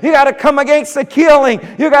stealing. You got to come against the killing.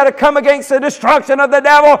 You got to come against the destruction of the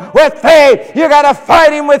devil with faith. You got to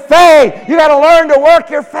fight him with faith. You got to learn to work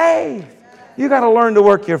your faith. You got to learn to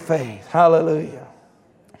work your faith. Hallelujah.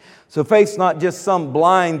 So faith's not just some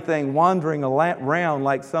blind thing wandering around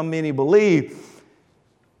like so many believe.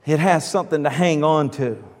 It has something to hang on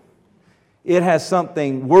to. It has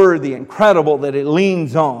something worthy and credible that it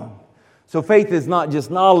leans on. So faith is not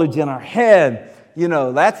just knowledge in our head. You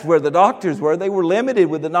know, that's where the doctors were. They were limited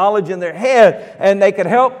with the knowledge in their head, and they could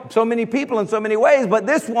help so many people in so many ways. But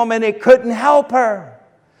this woman, it couldn't help her.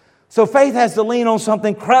 So faith has to lean on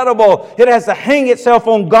something credible. It has to hang itself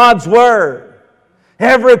on God's Word.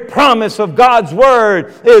 Every promise of God's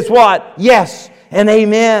Word is what? Yes and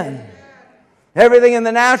amen. Everything in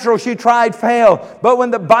the natural she tried failed. But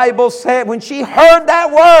when the Bible said, when she heard that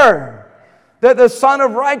word, that the Son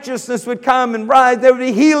of Righteousness would come and rise, there would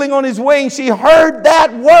be healing on His wings. She heard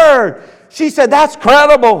that word. She said, that's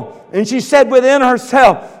credible. And she said within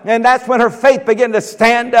herself, and that's when her faith began to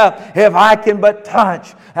stand up. If I can but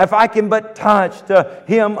touch the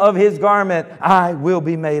hem of His garment, I will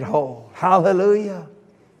be made whole. Hallelujah.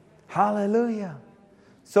 Hallelujah.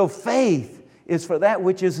 So faith is for that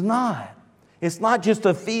which is not. It's not just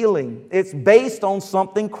a feeling. It's based on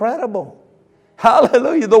something credible.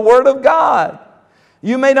 Hallelujah, the Word of God.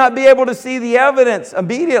 You may not be able to see the evidence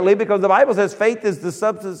immediately, because the Bible says faith is the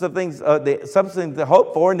substance of things, the substance to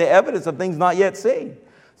hope for, and the evidence of things not yet seen.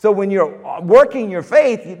 So when you're working your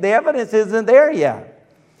faith, the evidence isn't there yet.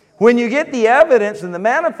 When you get the evidence and the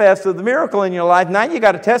manifest of the miracle in your life, now you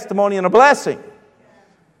got a testimony and a blessing.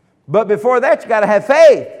 But before that, you got to have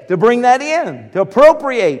faith to bring that in, to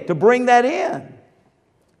appropriate, to bring that in.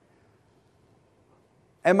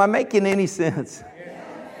 Am I making any sense?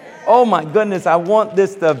 Oh my goodness, I want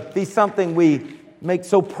this to be something we make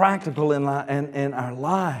so practical in our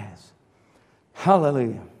lives.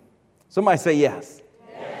 Hallelujah. Somebody say yes.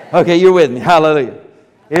 Okay, you're with me. Hallelujah.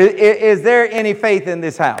 Is there any faith in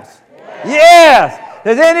this house? Yes.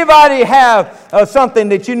 Does anybody have something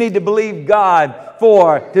that you need to believe God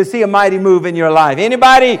for to see a mighty move in your life?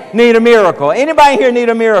 Anybody need a miracle? Anybody here need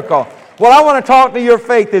a miracle? Well, I want to talk to your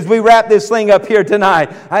faith as we wrap this thing up here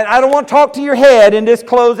tonight. I don't want to talk to your head in this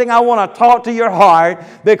closing. I want to talk to your heart,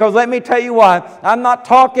 because let me tell you what, I'm not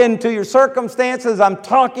talking to your circumstances. I'm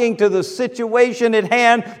talking to the situation at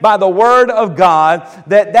hand by the Word of God,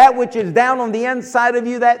 that which is down on the inside of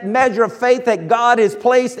you, that measure of faith that God has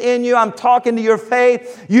placed in you. I'm talking to your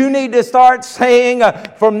faith. You need to start saying,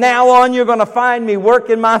 from now on, you're going to find me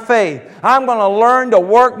working my faith. I'm going to learn to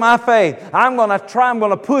work my faith. I'm going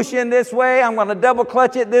to push in this way. I'm going to double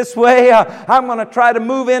clutch it this way. I'm going to try to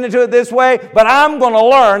move into it this way. But I'm going to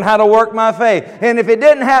learn how to work my faith. And if it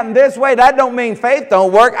didn't happen this way, that don't mean faith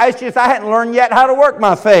don't work. It's just I hadn't learned yet how to work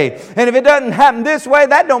my faith. And if it doesn't happen this way,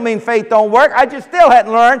 that don't mean faith don't work. I just still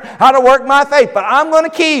hadn't learned how to work my faith. But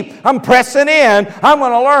I'm pressing in. I'm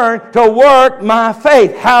going to learn to work my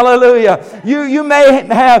faith. Hallelujah. You may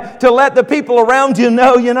have to let the people around you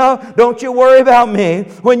know, don't you worry about me.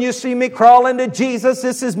 When you see me crawling to Jesus,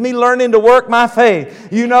 this is me learning to work my faith.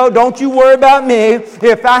 Don't you worry about me.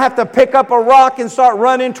 If I have to pick up a rock and start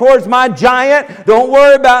running towards my giant, don't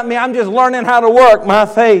worry about me. I'm just learning how to work my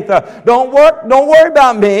faith. Don't worry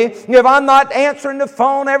about me. If I'm not answering the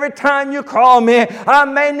phone every time you call me, I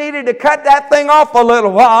may need to cut that thing off a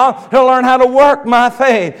little while to learn how to work my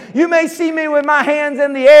faith. You may see me with my hands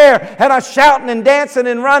in the air and I'm shouting and dancing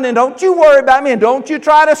and running. Don't you worry about me, and don't you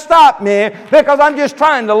try to stop me, because I'm just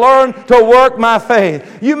trying to learn to work my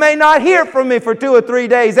faith. You may not hear from me for 2 or 3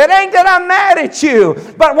 days. It ain't that I'm mad at you,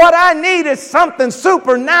 but what I need is something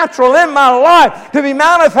supernatural in my life to be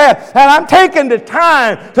manifest, and I'm taking the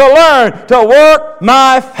time to learn to work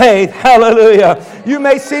my faith. Hallelujah. You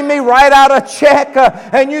may see me write out a check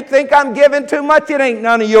and you think I'm giving too much. It ain't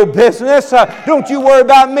none of your business. Don't you worry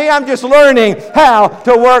about me. I'm just learning how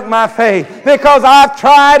to work my faith, because I've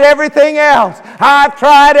tried everything else.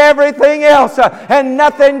 And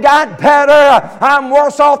nothing got better. I'm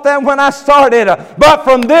worse off than when I started. But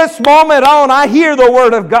from this moment on, I hear the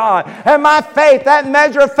Word of God. And my faith, that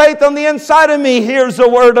measure of faith on the inside of me, hears the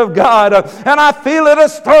Word of God. And I feel it a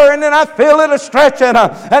stirring and I feel it a stretching.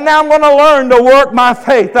 And now I'm going to learn to work my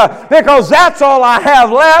faith, because that's all I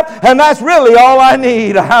have left, and that's really all I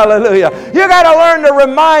need. Hallelujah. You got to learn to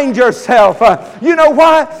remind yourself. You know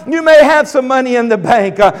what? You may have some money in the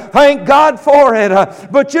bank. Thank God for it.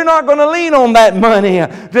 But you're not going to lean on that money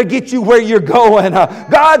to get you where you're going.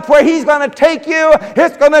 God's where He's going to take you.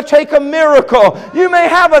 It's going to take a miracle. You may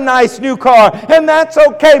have a nice new car, and that's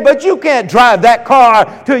okay, but you can't drive that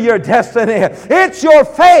car to your destiny. It's your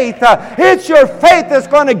faith. It's your faith that's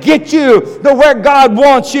going to get you to where God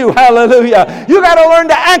wants you. Hallelujah. You got to learn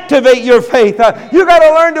to activate your faith. You got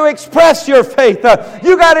to learn to express your faith.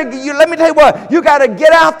 Let me tell you what, you got to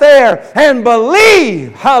get out there and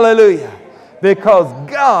believe. Hallelujah. Because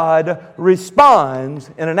God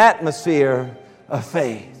responds in an atmosphere of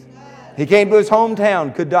faith. He came to his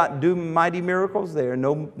hometown, could not do mighty miracles there.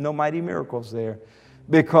 No mighty miracles there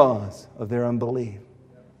because of their unbelief.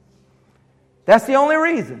 That's the only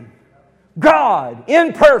reason. God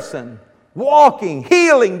in person, walking,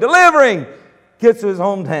 healing, delivering, gets to his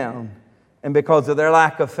hometown. And because of their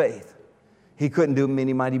lack of faith, he couldn't do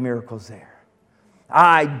many mighty miracles there.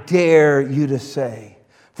 I dare you to say,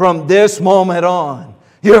 from this moment on,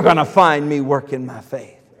 you're going to find me working my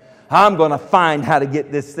faith. I'm going to find how to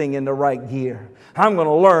get this thing in the right gear. I'm going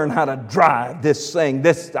to learn how to drive this thing.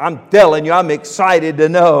 I'm telling you, I'm excited to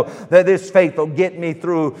know that this faith will get me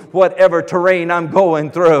through whatever terrain I'm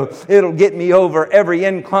going through. It'll get me over every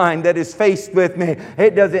incline that is faced with me.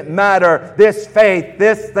 It doesn't matter. This faith,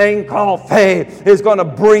 this thing called faith, is going to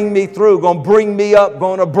bring me through, going to bring me up,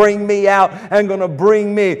 going to bring me out, and going to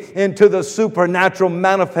bring me into the supernatural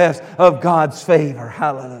manifest of God's favor.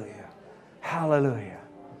 Hallelujah. Hallelujah.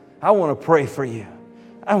 I want to pray for you.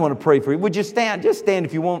 I want to pray for you. Would you stand? Just stand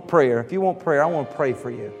if you want prayer. If you want prayer, I want to pray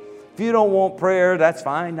for you. If you don't want prayer, that's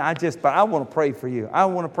fine. But I want to pray for you. I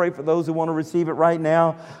want to pray for those who want to receive it right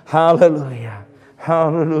now. Hallelujah.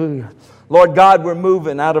 Hallelujah. Lord God, we're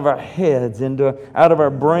moving out of our heads, out of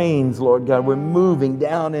our brains, Lord God. We're moving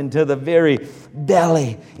down into the very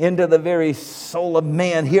belly, into the very soul of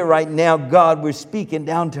man here right now. God, we're speaking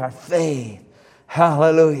down to our faith.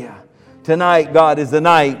 Hallelujah. Tonight, God, is the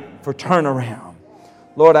night for turnaround.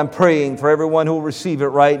 Lord, I'm praying for everyone who will receive it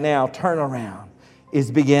right now. Turnaround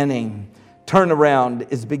is beginning.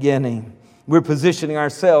 Turnaround is beginning. We're positioning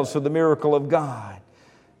ourselves for the miracle of God,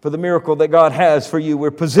 for the miracle that God has for you.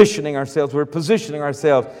 We're positioning ourselves. We're positioning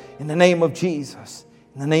ourselves in the name of Jesus.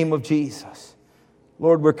 In the name of Jesus.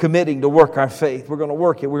 Lord, we're committing to work our faith. We're going to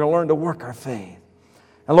work it. We're going to learn to work our faith.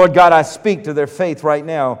 And Lord God, I speak to their faith right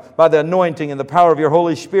now by the anointing and the power of your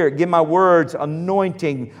Holy Spirit. Give my words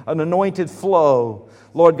anointing, an anointed flow,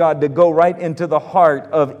 Lord God, to go right into the heart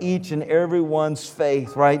of each and every one's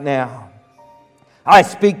faith right now. I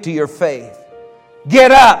speak to your faith.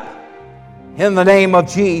 Get up in the name of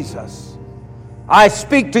Jesus. I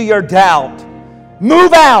speak to your doubt.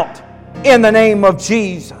 Move out in the name of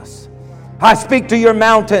Jesus. I speak to your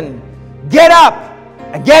mountain. Get up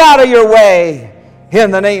and get out of your way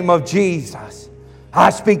in the name of Jesus. I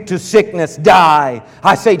speak to sickness, die.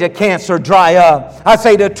 I say to cancer, dry up. I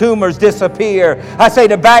say to tumors, disappear. I say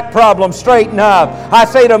to back problems, straighten up. I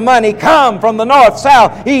say to money, come from the north,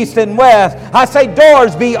 south, east, and west. I say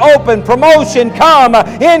doors be open, promotion come,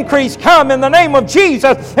 increase come in the name of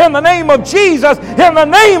Jesus, in the name of Jesus, in the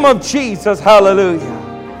name of Jesus. Hallelujah.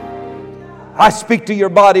 I speak to your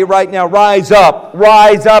body right now. Rise up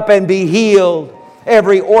and be healed.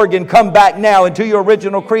 Every organ come back now into your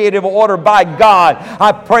original creative order by God.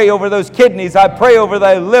 I pray over those kidneys. I pray over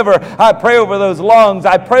the liver. I pray over those lungs.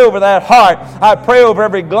 I pray over that heart. I pray over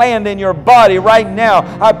every gland in your body right now.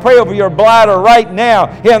 I pray over your bladder right now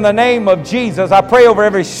in the name of Jesus. I pray over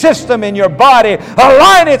every system in your body.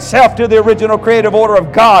 Align itself to the original creative order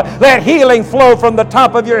of God. Let healing flow from the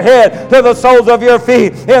top of your head to the soles of your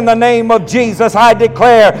feet. In the name of Jesus, I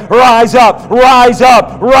declare, rise up, rise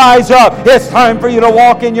up, rise up. It's time for you to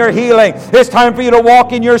walk in your healing. It's time for you to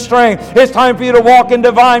walk in your strength. It's time for you to walk in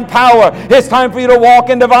divine power. It's time for you to walk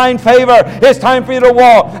in divine favor. It's time for you to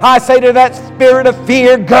walk. I say to that spirit of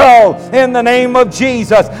fear, go in the name of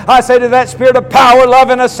Jesus. I say to that spirit of power, love,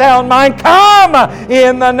 and a sound mind, come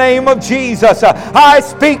in the name of Jesus. I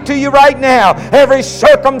speak to you right now. Every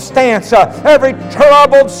circumstance, every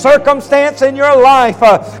troubled circumstance in your life,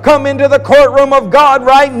 come into the courtroom of God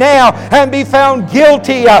right now and be found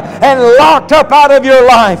guilty and locked up out of your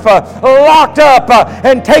life, locked up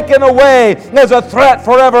and taken away as a threat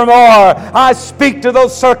forevermore. I speak to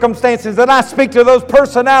those circumstances and I speak to those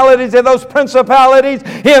personalities and those principalities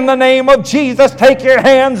in the name of Jesus. Take your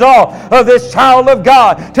hands off of this child of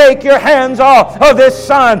God. Take your hands off of this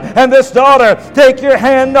son and this daughter. Take your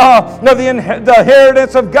hand off of the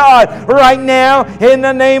inheritance of God right now in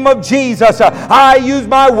the name of Jesus. I use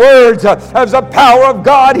my words as the power of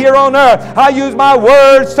God here on earth. I use my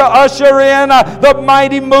words to usher in the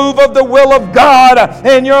mighty move of the will of God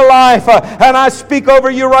in your life. And I speak over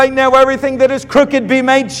you right now, everything that is crooked be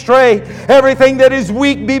made straight. Everything that is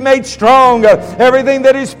weak be made strong. Everything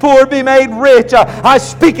that is poor be made rich. I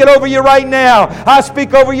speak it over you right now. I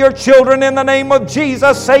speak over your children in the name of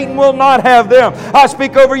Jesus. Satan will not have them. I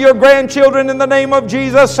speak over your grandchildren in the name of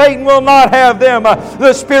Jesus. Satan will not have them.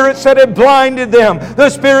 The Spirit said it blinded them. The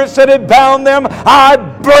Spirit said it bound them. I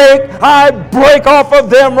break off of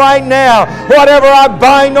them right now. Whatever I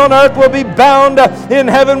bind on earth will be bound in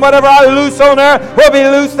heaven. Whatever I loose on earth will be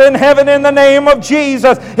loosed in heaven in the name of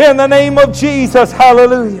Jesus. In the name of Jesus.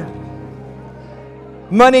 Hallelujah.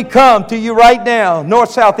 Money come to you right now.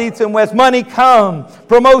 North, south, east, and west. Money come.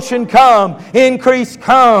 Promotion come. Increase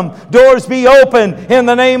come. Doors be open in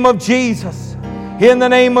the name of Jesus. In the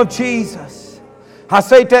name of Jesus. I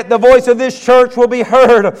say that the voice of this church will be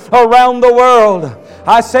heard around the world.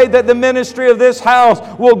 I say that the ministry of this house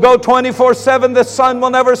will go 24/7. The sun will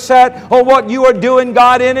never set on what you are doing,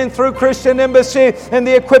 God, in and through Christian Embassy and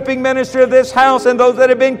the equipping ministry of this house and those that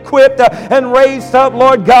have been equipped and raised up,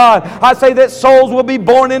 Lord God. I say that souls will be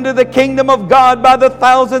born into the kingdom of God by the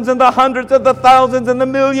thousands and the hundreds of the thousands and the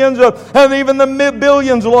millions and even the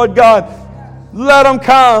billions, Lord God. Let them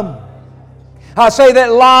come. I say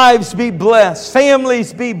that lives be blessed,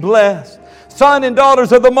 families be blessed. Sons and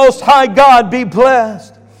daughters of the Most High God be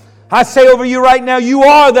blessed. I say over you right now, you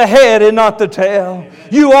are the head and not the tail.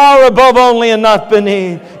 You are above only and not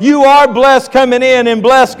beneath. You are blessed coming in and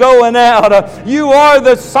blessed going out. You are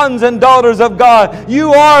the sons and daughters of God.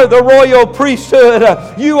 You are the royal priesthood.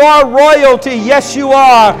 You are royalty. Yes, you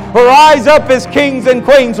are. Rise up as kings and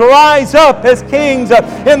queens. Rise up as kings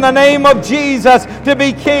in the name of Jesus to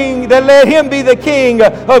be king. Then let Him be the King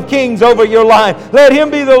of kings over your life. Let Him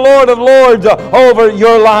be the Lord of lords over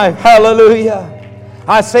your life. Hallelujah.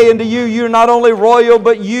 I say unto you, you're not only royal,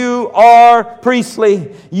 but you are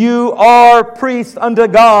priestly. You are priest unto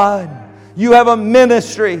God. You have a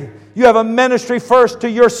ministry. You have a ministry first to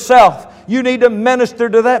yourself. You need to minister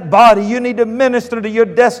to that body. You need to minister to your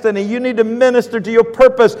destiny. You need to minister to your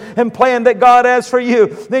purpose and plan that God has for you.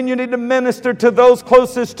 Then you need to minister to those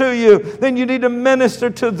closest to you. Then you need to minister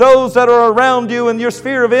to those that are around you in your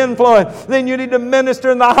sphere of influence. Then you need to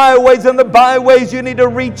minister in the highways and the byways. You need to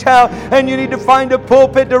reach out, and you need to find a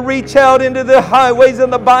pulpit to reach out into the highways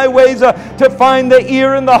and the byways to find the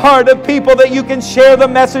ear and the heart of people that you can share the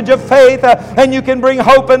message of faith and you can bring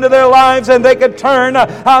hope into their lives, and they can turn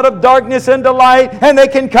out of darkness into light, and they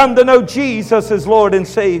can come to know Jesus as Lord and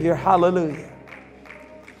Savior. Hallelujah.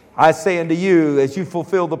 I say unto you, as you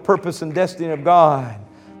fulfill the purpose and destiny of God,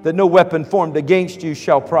 that no weapon formed against you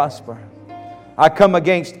shall prosper. I come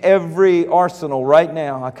against every arsenal right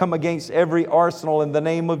now. I come against every arsenal in the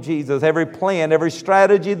name of Jesus. Every plan, every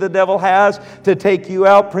strategy the devil has to take you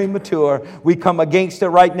out premature, we come against it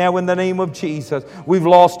right now in the name of Jesus. We've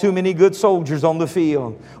lost too many good soldiers on the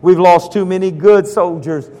field. We've lost too many good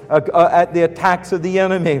soldiers at the attacks of the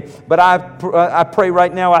enemy. But I pray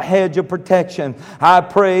right now a hedge of protection. I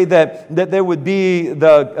pray that there would be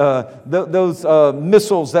those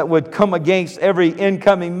missiles that would come against every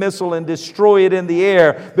incoming missile and destroy it in the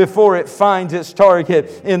air before it finds its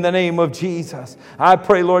target in the name of Jesus. I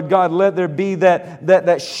pray, Lord God, let there be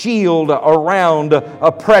that shield around,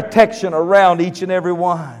 a protection around each and every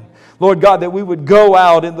one. Lord God, that we would go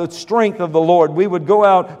out in the strength of the Lord. We would go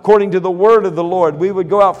out according to the word of the Lord. We would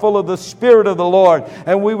go out full of the Spirit of the Lord.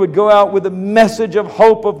 And we would go out with the message of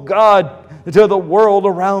hope of God to the world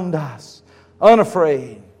around us.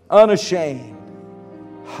 Unafraid, unashamed.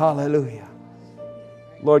 Hallelujah.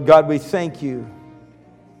 Lord God, we thank you.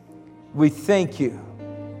 We thank you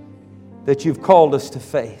that you've called us to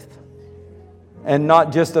faith. And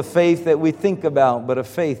not just a faith that we think about, but a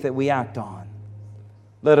faith that we act on.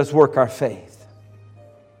 Let us work our faith.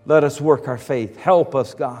 Let us work our faith. Help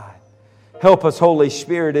us, God. Help us, Holy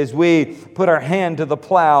Spirit, as we put our hand to the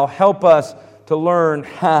plow. Help us to learn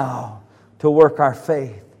how to work our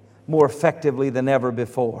faith more effectively than ever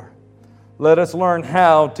before. Let us learn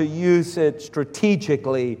how to use it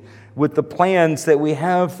strategically with the plans that we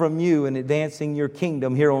have from you in advancing your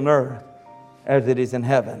kingdom here on earth as it is in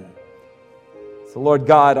heaven. So, Lord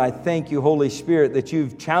God, I thank you, Holy Spirit, that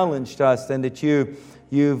you've challenged us and that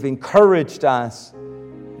you've encouraged us.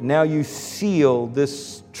 Now you seal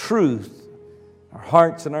this truth, our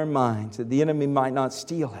hearts and our minds, that the enemy might not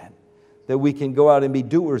steal it, that we can go out and be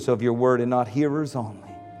doers of your word and not hearers only.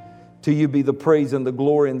 To you be the praise and the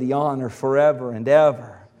glory and the honor forever and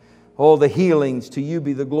ever. All the healings, to you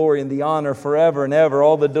be the glory and the honor forever and ever.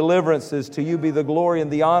 All the deliverances, to you be the glory and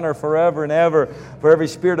the honor forever and ever. For every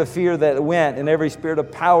spirit of fear that went and every spirit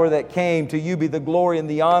of power that came, to you be the glory and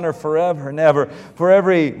the honor forever and ever. For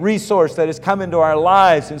every resource that has come into our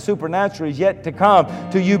lives and supernatural is yet to come,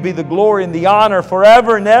 to you be the glory and the honor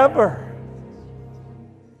forever and ever.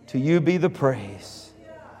 To you be the praise.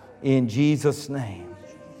 In Jesus' name.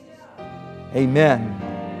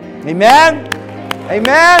 Amen. Amen.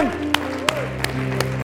 Amen.